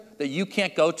Rochester that you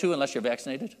can't go to unless you're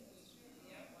vaccinated?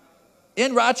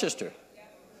 In Rochester.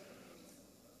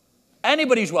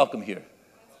 Anybody's welcome here.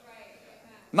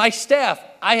 My staff,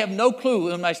 I have no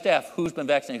clue in my staff who's been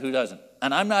vaccinated, who doesn't.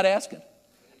 And I'm not asking.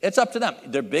 It's up to them.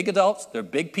 They're big adults. They're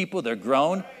big people. They're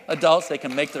grown adults. They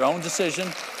can make their own decision.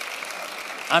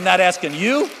 I'm not asking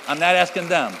you. I'm not asking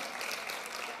them.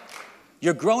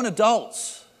 You're grown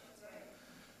adults.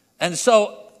 And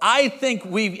so I think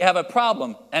we have a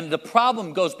problem. And the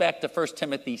problem goes back to 1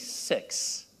 Timothy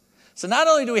 6. So not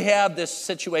only do we have this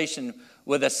situation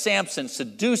with a Samson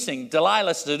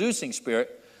Delilah seducing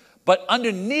spirit, but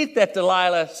underneath that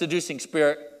Delilah seducing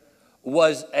spirit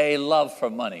was a love for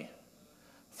money.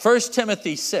 1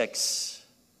 Timothy 6,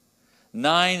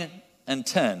 9 and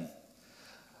 10.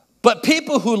 But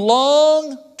people who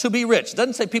long to be rich, it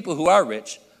doesn't say people who are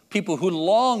rich, people who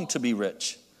long to be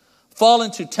rich, fall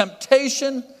into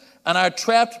temptation and are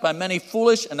trapped by many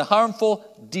foolish and harmful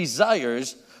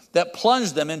desires that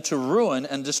plunge them into ruin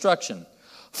and destruction.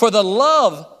 For the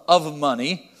love of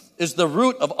money is the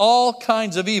root of all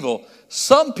kinds of evil.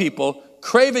 Some people,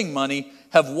 craving money,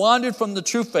 have wandered from the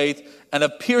true faith and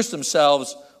have pierced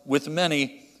themselves with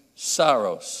many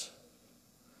sorrows.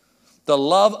 The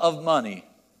love of money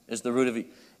is the root of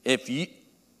evil. If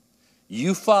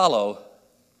you follow,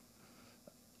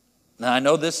 now I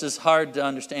know this is hard to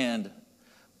understand,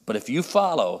 but if you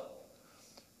follow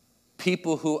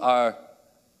people who are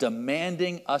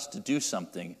demanding us to do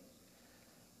something,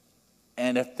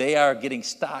 and if they are getting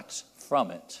stocks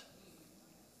from it,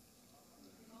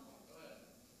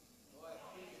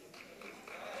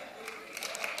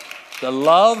 the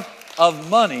love of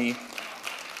money,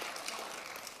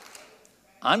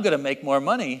 I'm going to make more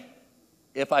money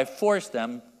if I force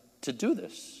them to do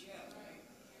this.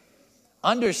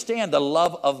 Understand the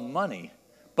love of money.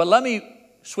 But let me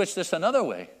switch this another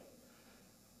way.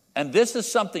 And this is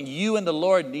something you and the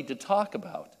Lord need to talk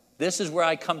about. This is where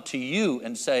I come to you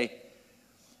and say,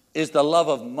 is the love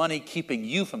of money keeping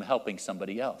you from helping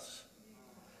somebody else?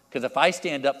 Because if I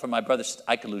stand up for my brother,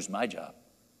 I could lose my job.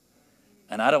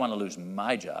 And I don't want to lose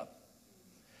my job.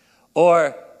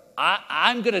 Or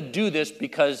I'm going to do this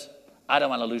because I don't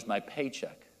want to lose my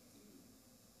paycheck.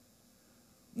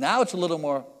 Now it's a little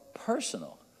more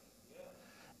personal.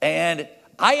 And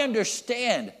I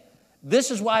understand.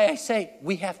 This is why I say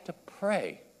we have to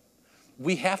pray.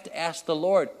 We have to ask the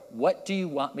Lord, what do you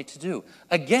want me to do?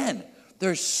 Again,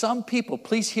 there's some people,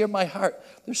 please hear my heart.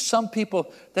 There's some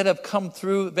people that have come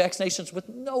through vaccinations with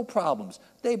no problems.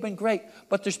 They've been great.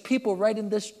 But there's people right in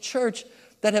this church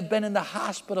that have been in the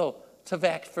hospital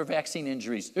for vaccine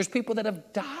injuries. There's people that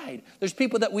have died. There's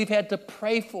people that we've had to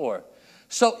pray for.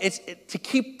 So to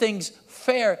keep things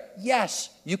fair,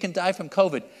 yes, you can die from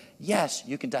COVID. Yes,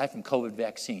 you can die from COVID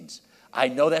vaccines. I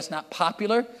know that's not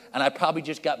popular, and I probably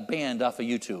just got banned off of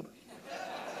YouTube.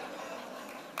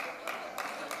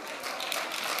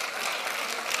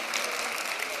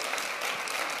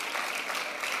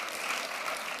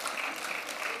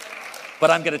 But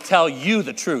I'm going to tell you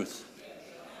the truth.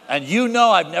 And you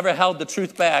know I've never held the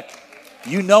truth back.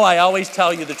 You know I always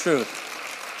tell you the truth.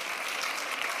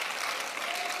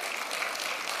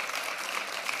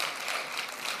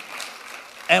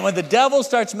 And when the devil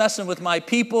starts messing with my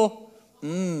people,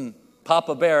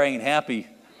 Papa Bear ain't happy.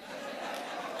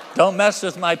 Don't mess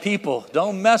with my people.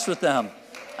 Don't mess with them.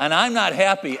 And I'm not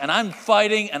happy. And I'm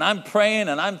fighting, and I'm praying,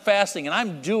 and I'm fasting, and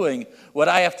I'm doing what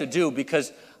I have to do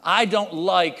because I don't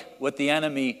like what the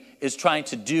enemy is trying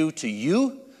to do to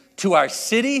you, to our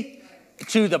city,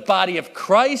 to the body of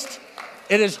Christ.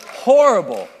 It is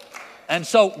horrible. And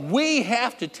so we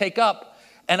have to take up.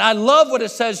 And I love what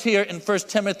it says here in 1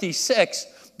 Timothy 6,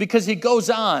 because he goes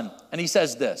on and he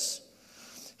says this.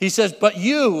 He says, but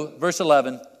you, verse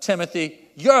 11, Timothy,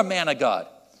 you're a man of God.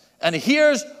 And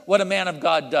here's what a man of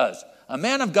God does. A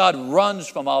man of God runs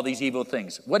from all these evil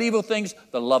things. What evil things?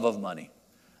 The love of money.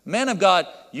 Man of God,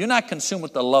 you're not consumed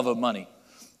with the love of money.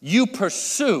 You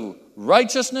pursue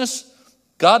righteousness,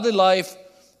 godly life,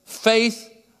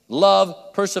 faith,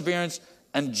 love, perseverance,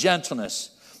 and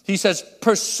gentleness. He says,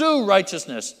 pursue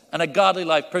righteousness and a godly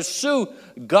life. Pursue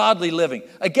godly living.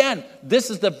 Again, this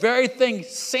is the very thing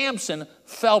Samson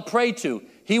fell prey to.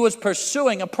 He was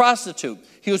pursuing a prostitute.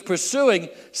 He was pursuing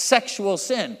sexual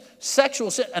sin.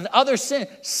 sexual sin, and other sin.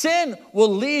 Sin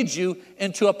will lead you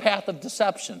into a path of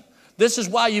deception. This is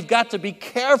why you've got to be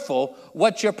careful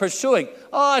what you're pursuing.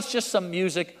 Oh, it's just some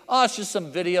music. Oh, it's just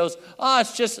some videos. Oh,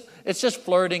 it's just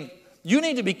flirting. You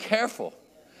need to be careful.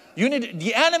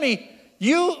 The enemy,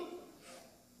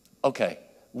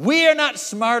 we are not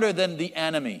smarter than the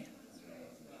enemy.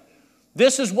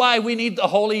 This is why we need the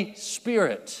Holy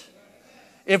Spirit.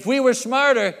 If we were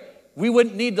smarter, we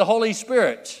wouldn't need the Holy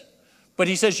Spirit. But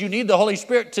he says you need the Holy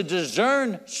Spirit to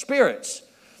discern spirits.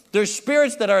 There's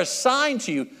spirits that are assigned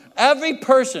to you. Every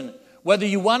person, whether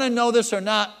you want to know this or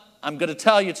not, I'm going to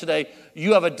tell you today,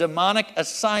 you have a demonic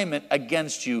assignment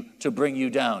against you to bring you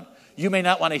down. You may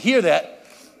not want to hear that,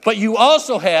 but you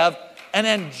also have an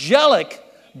angelic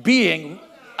being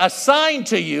assigned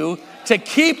to you to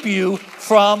keep you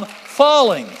from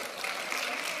falling.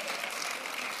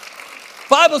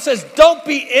 Bible says, don't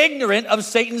be ignorant of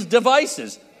Satan's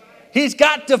devices. He's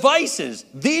got devices.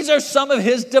 These are some of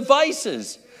his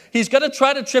devices. He's going to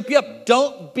try to trip you up.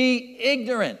 Don't be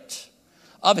ignorant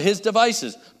of his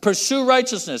devices. Pursue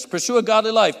righteousness. Pursue a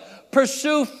godly life.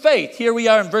 Pursue faith. Here we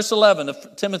are in verse 11 of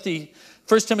 1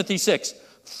 Timothy 6.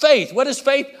 Faith. What is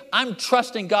faith? I'm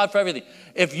trusting God for everything.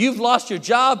 If you've lost your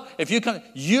job, you're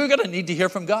going to need to hear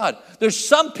from God. There's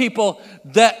some people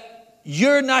that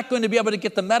you're not going to be able to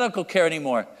get the medical care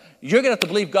anymore. You're going to have to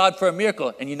believe God for a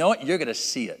miracle. And you know what? You're going to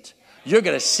see it. You're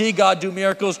going to see God do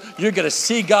miracles. You're going to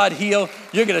see God heal.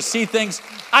 You're going to see things.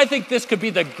 I think this could be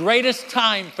the greatest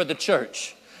time for the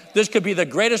church. This could be the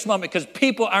greatest moment because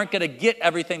people aren't going to get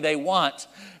everything they want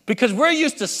because we're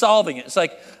used to solving it. It's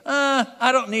like,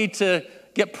 I don't need to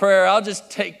get prayer. I'll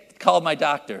just call my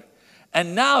doctor.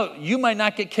 And now you might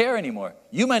not get care anymore.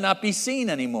 You might not be seen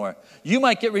anymore. You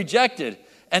might get rejected.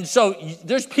 And so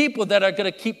there's people that are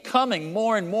going to keep coming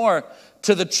more and more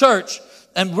to the church.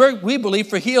 And we believe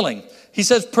for healing. He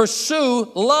says, pursue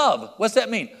love. What's that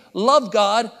mean? Love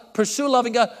God, pursue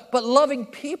loving God, but loving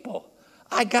people.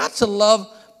 I got to love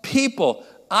people.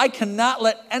 I cannot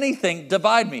let anything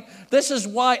divide me. This is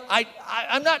why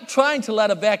I'm not trying to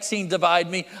let a vaccine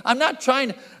divide me. I'm not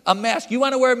trying a mask. You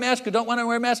want to wear a mask or don't want to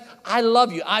wear a mask? I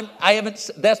love you.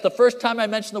 That's the first time I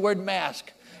mentioned the word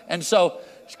mask. And so,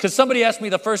 because somebody asked me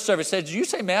the first service, said, did you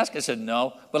say mask? I said,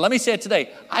 no. But let me say it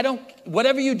today.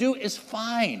 Whatever you do is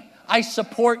fine. I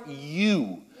support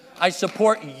you. I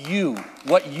support you.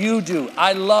 What you do.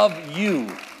 I love you.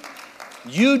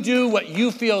 You do what you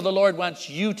feel the Lord wants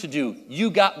you to do. You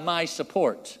got my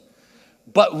support.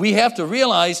 But we have to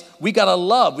realize we got to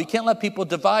love. We can't let people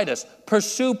divide us.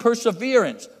 Pursue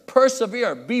perseverance.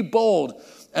 Persevere. Be bold.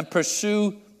 And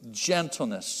pursue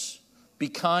gentleness. Be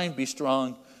kind. Be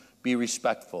strong. Be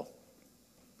respectful.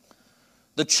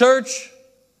 The church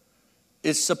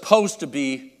is called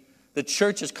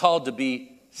to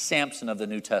be Samson of the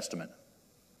New Testament.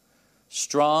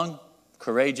 Strong,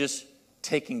 courageous,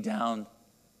 taking down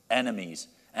enemies.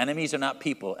 Enemies are not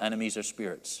people, enemies are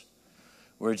spirits.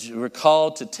 We're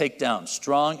called to take down,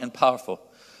 strong and powerful.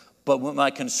 But what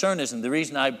my concern is, and the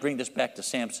reason I bring this back to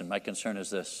Samson, my concern is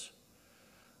this.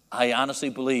 I honestly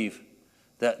believe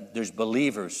that there's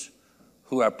believers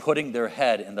who are putting their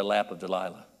head in the lap of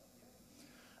Delilah.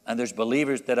 And there's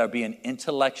believers that are being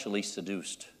intellectually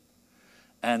seduced.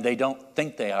 And they don't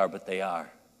think they are, but they are.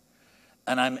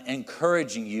 And I'm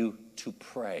encouraging you to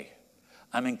pray.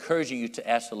 I'm encouraging you to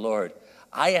ask the Lord.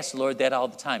 I ask the Lord that all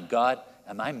the time. God,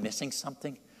 am I missing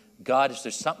something? God, is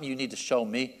there something you need to show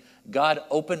me? God,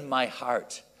 open my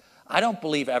heart. I don't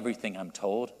believe everything I'm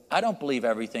told. I don't believe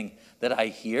everything that I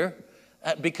hear.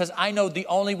 Because I know the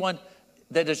only one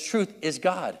that is truth is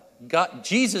God.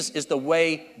 Jesus is the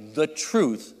way, the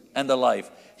truth, and the life.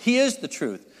 He is the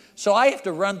truth. So I have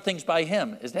to run things by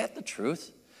him. Is that the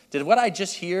truth? Did what I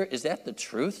just hear, is that the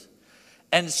truth?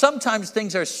 And sometimes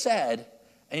things are said,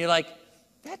 and you're like,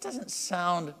 that doesn't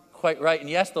sound quite right. And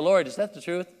you ask the Lord, is that the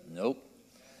truth? Nope.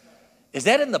 Is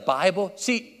that in the Bible?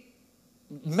 See,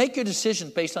 make your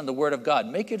decision based on the Word of God.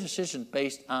 Make your decision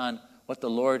based on what the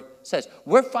Lord says.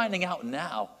 We're finding out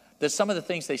now that some of the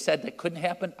things they said that couldn't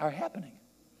happen are happening.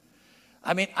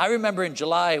 I mean, I remember in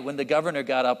July when the governor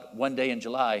got up one day in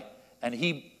July and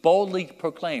he boldly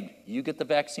proclaimed, you get the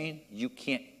vaccine, you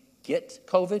can't get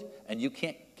COVID, and you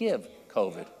can't give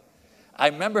COVID. I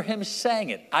remember him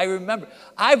saying it.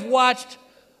 I've watched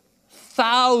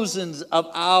thousands of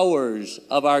hours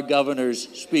of our governor's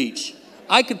speech.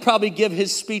 I could probably give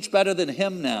his speech better than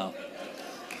him now.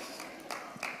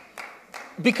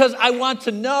 because I want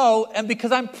to know and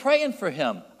because I'm praying for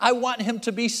him. I want him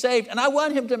to be saved and I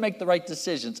want him to make the right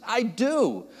decisions. I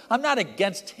do. I'm not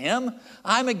against him.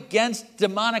 I'm against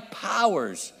demonic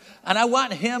powers. And I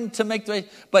want him to make the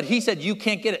right, but he said, you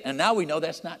can't get it. And now we know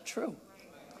that's not true.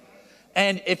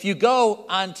 And if you go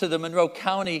onto the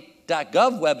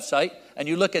MonroeCounty.gov website and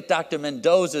you look at Dr.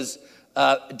 Mendoza's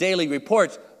daily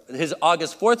reports, his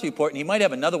August 4th report, and he might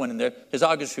have another one in there, his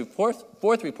August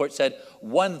 4th report said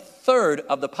 1/3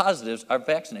 of the positives are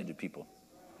vaccinated people.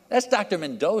 That's Dr.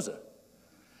 Mendoza.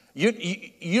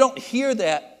 You don't hear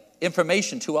that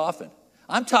information too often.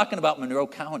 I'm talking about Monroe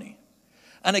County.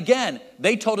 And again,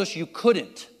 they told us you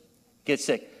couldn't get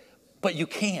sick, but you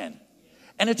can.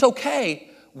 And it's okay.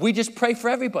 We just pray for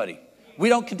everybody. We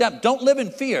don't condemn. Don't live in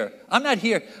fear. I'm not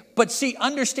here. But see,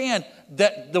 understand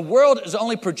that the world is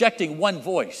only projecting one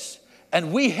voice.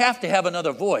 And we have to have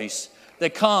another voice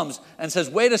that comes and says,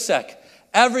 wait a sec.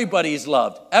 Everybody's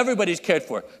loved. Everybody's cared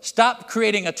for. Stop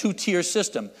creating a two-tier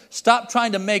system. Stop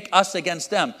trying to make us against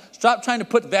them. Stop trying to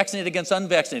put vaccinated against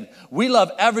unvaccinated. We love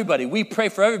everybody. We pray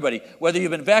for everybody. Whether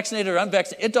you've been vaccinated or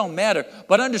unvaccinated, it don't matter.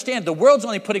 But understand, the world's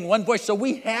only putting one voice, so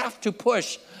we have to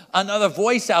push another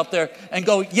voice out there and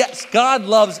go, yes, God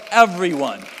loves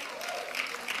everyone.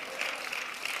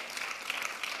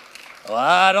 Well,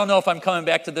 I don't know if I'm coming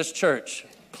back to this church.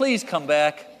 Please come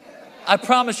back. I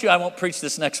promise you I won't preach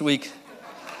this next week.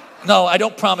 No, I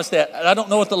don't promise that. I don't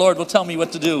know what the Lord will tell me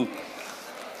what to do.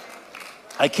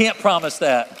 I can't promise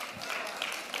that.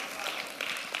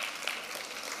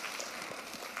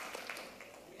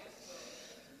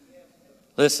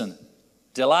 Listen,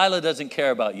 Delilah doesn't care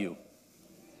about you.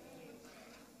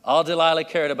 All Delilah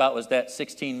cared about was that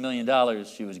 $16 million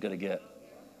she was going to get,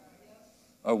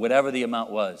 or whatever the amount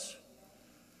was.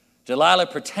 Delilah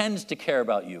pretends to care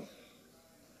about you.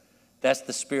 That's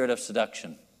the spirit of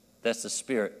seduction. That's the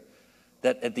spirit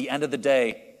that at the end of the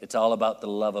day, it's all about the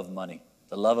love of money.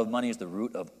 The love of money is the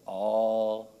root of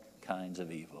all kinds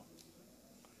of evil.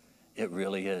 It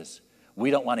really is.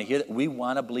 We don't want to hear that. We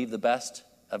want to believe the best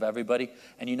of everybody.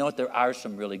 And you know what? There are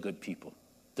some really good people.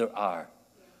 There are.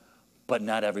 But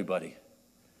not everybody.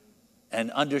 And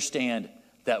understand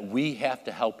that we have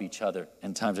to help each other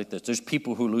in times like this. There's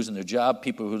people who are losing their job,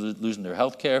 people who are losing their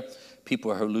health care,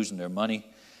 people who are losing their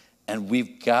money. And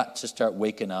we've got to start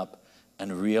waking up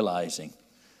and realizing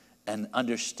and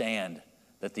understand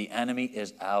that the enemy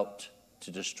is out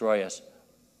to destroy us.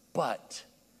 But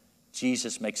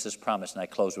Jesus makes this promise, and I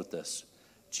close with this.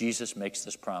 Jesus makes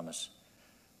this promise,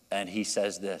 and he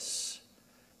says this: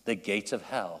 the gates of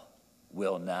hell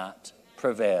will not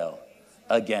prevail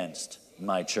against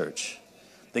my church.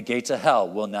 The gates of hell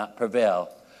will not prevail.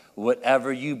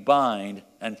 Whatever you bind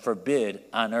and forbid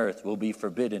on earth will be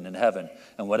forbidden in heaven.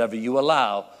 And whatever you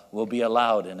allow will be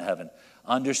allowed in heaven.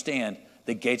 Understand,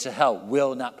 the gates of hell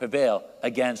will not prevail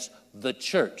against the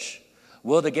church.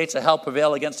 Will the gates of hell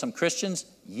prevail against some Christians?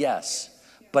 Yes.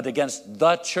 But against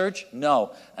the church?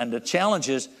 No. And the challenge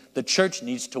is the church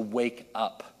needs to wake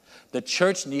up. The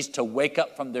church needs to wake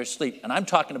up from their sleep. And I'm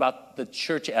talking about the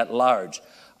church at large.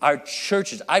 Our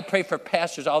churches. I pray for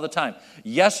pastors all the time.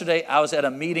 Yesterday, I was at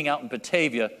a meeting out in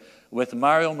Batavia with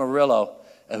Mario Murillo,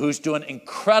 who's doing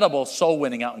incredible soul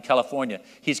winning out in California.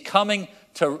 He's coming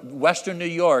to Western New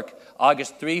York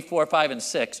August 3, 4, 5, and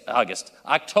 6.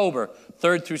 October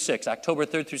 3rd through 6th. October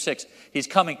 3rd through 6th. He's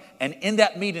coming. And in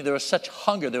that meeting, there was such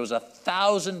hunger. There was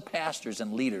 1,000 pastors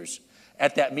and leaders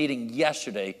at that meeting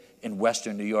yesterday in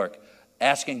Western New York,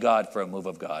 asking God for a move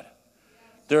of God.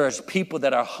 There are people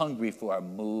that are hungry for a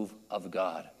move of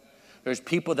God. There's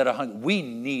people that are hungry. We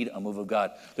need a move of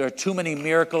God. There are too many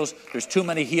miracles. There's too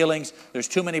many healings. There's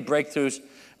too many breakthroughs.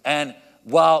 And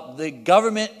while the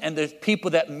government and the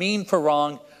people that mean for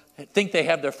wrong think they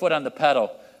have their foot on the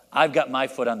pedal, I've got my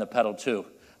foot on the pedal too.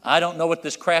 I don't know what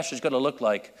this crash is going to look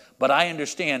like, but I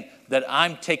understand that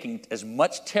I'm taking as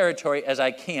much territory as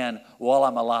I can while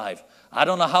I'm alive. I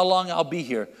don't know how long I'll be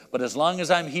here, but as long as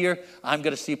I'm here, I'm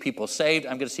going to see people saved.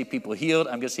 I'm going to see people healed.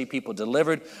 I'm going to see people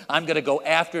delivered. I'm going to go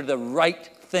after the right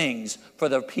things for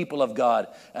the people of God.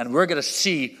 And we're going to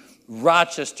see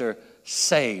Rochester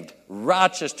saved.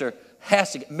 Rochester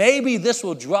has to. Maybe this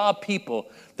will draw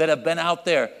people that have been out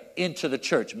there into the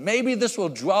church. Maybe this will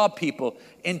draw people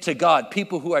into God,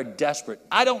 people who are desperate.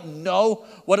 I don't know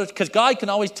what it's, because God can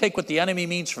always take what the enemy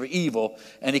means for evil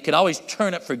and he can always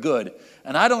turn it for good.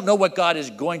 And I don't know what God is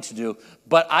going to do,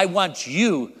 but I want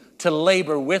you to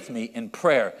labor with me in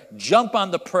prayer. Jump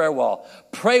on the prayer wall.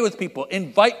 Pray with people.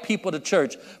 Invite people to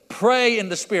church. Pray in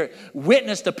the Spirit.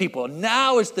 Witness to people.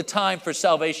 Now is the time for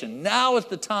salvation. Now is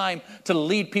the time to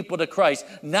lead people to Christ.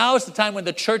 Now is the time when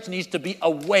the church needs to be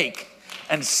awake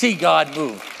and see God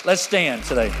move. Let's stand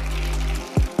today.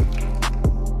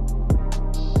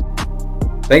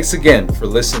 Thanks again for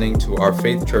listening to our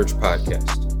Faith Church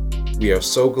podcast. We are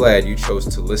so glad you chose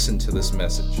to listen to this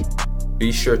message.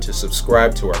 Be sure to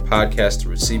subscribe to our podcast to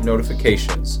receive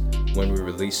notifications when we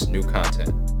release new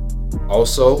content.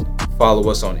 Also, follow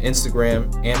us on Instagram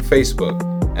and Facebook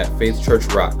at Faith Church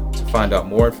Rock to find out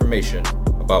more information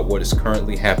about what is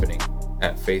currently happening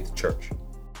at Faith Church.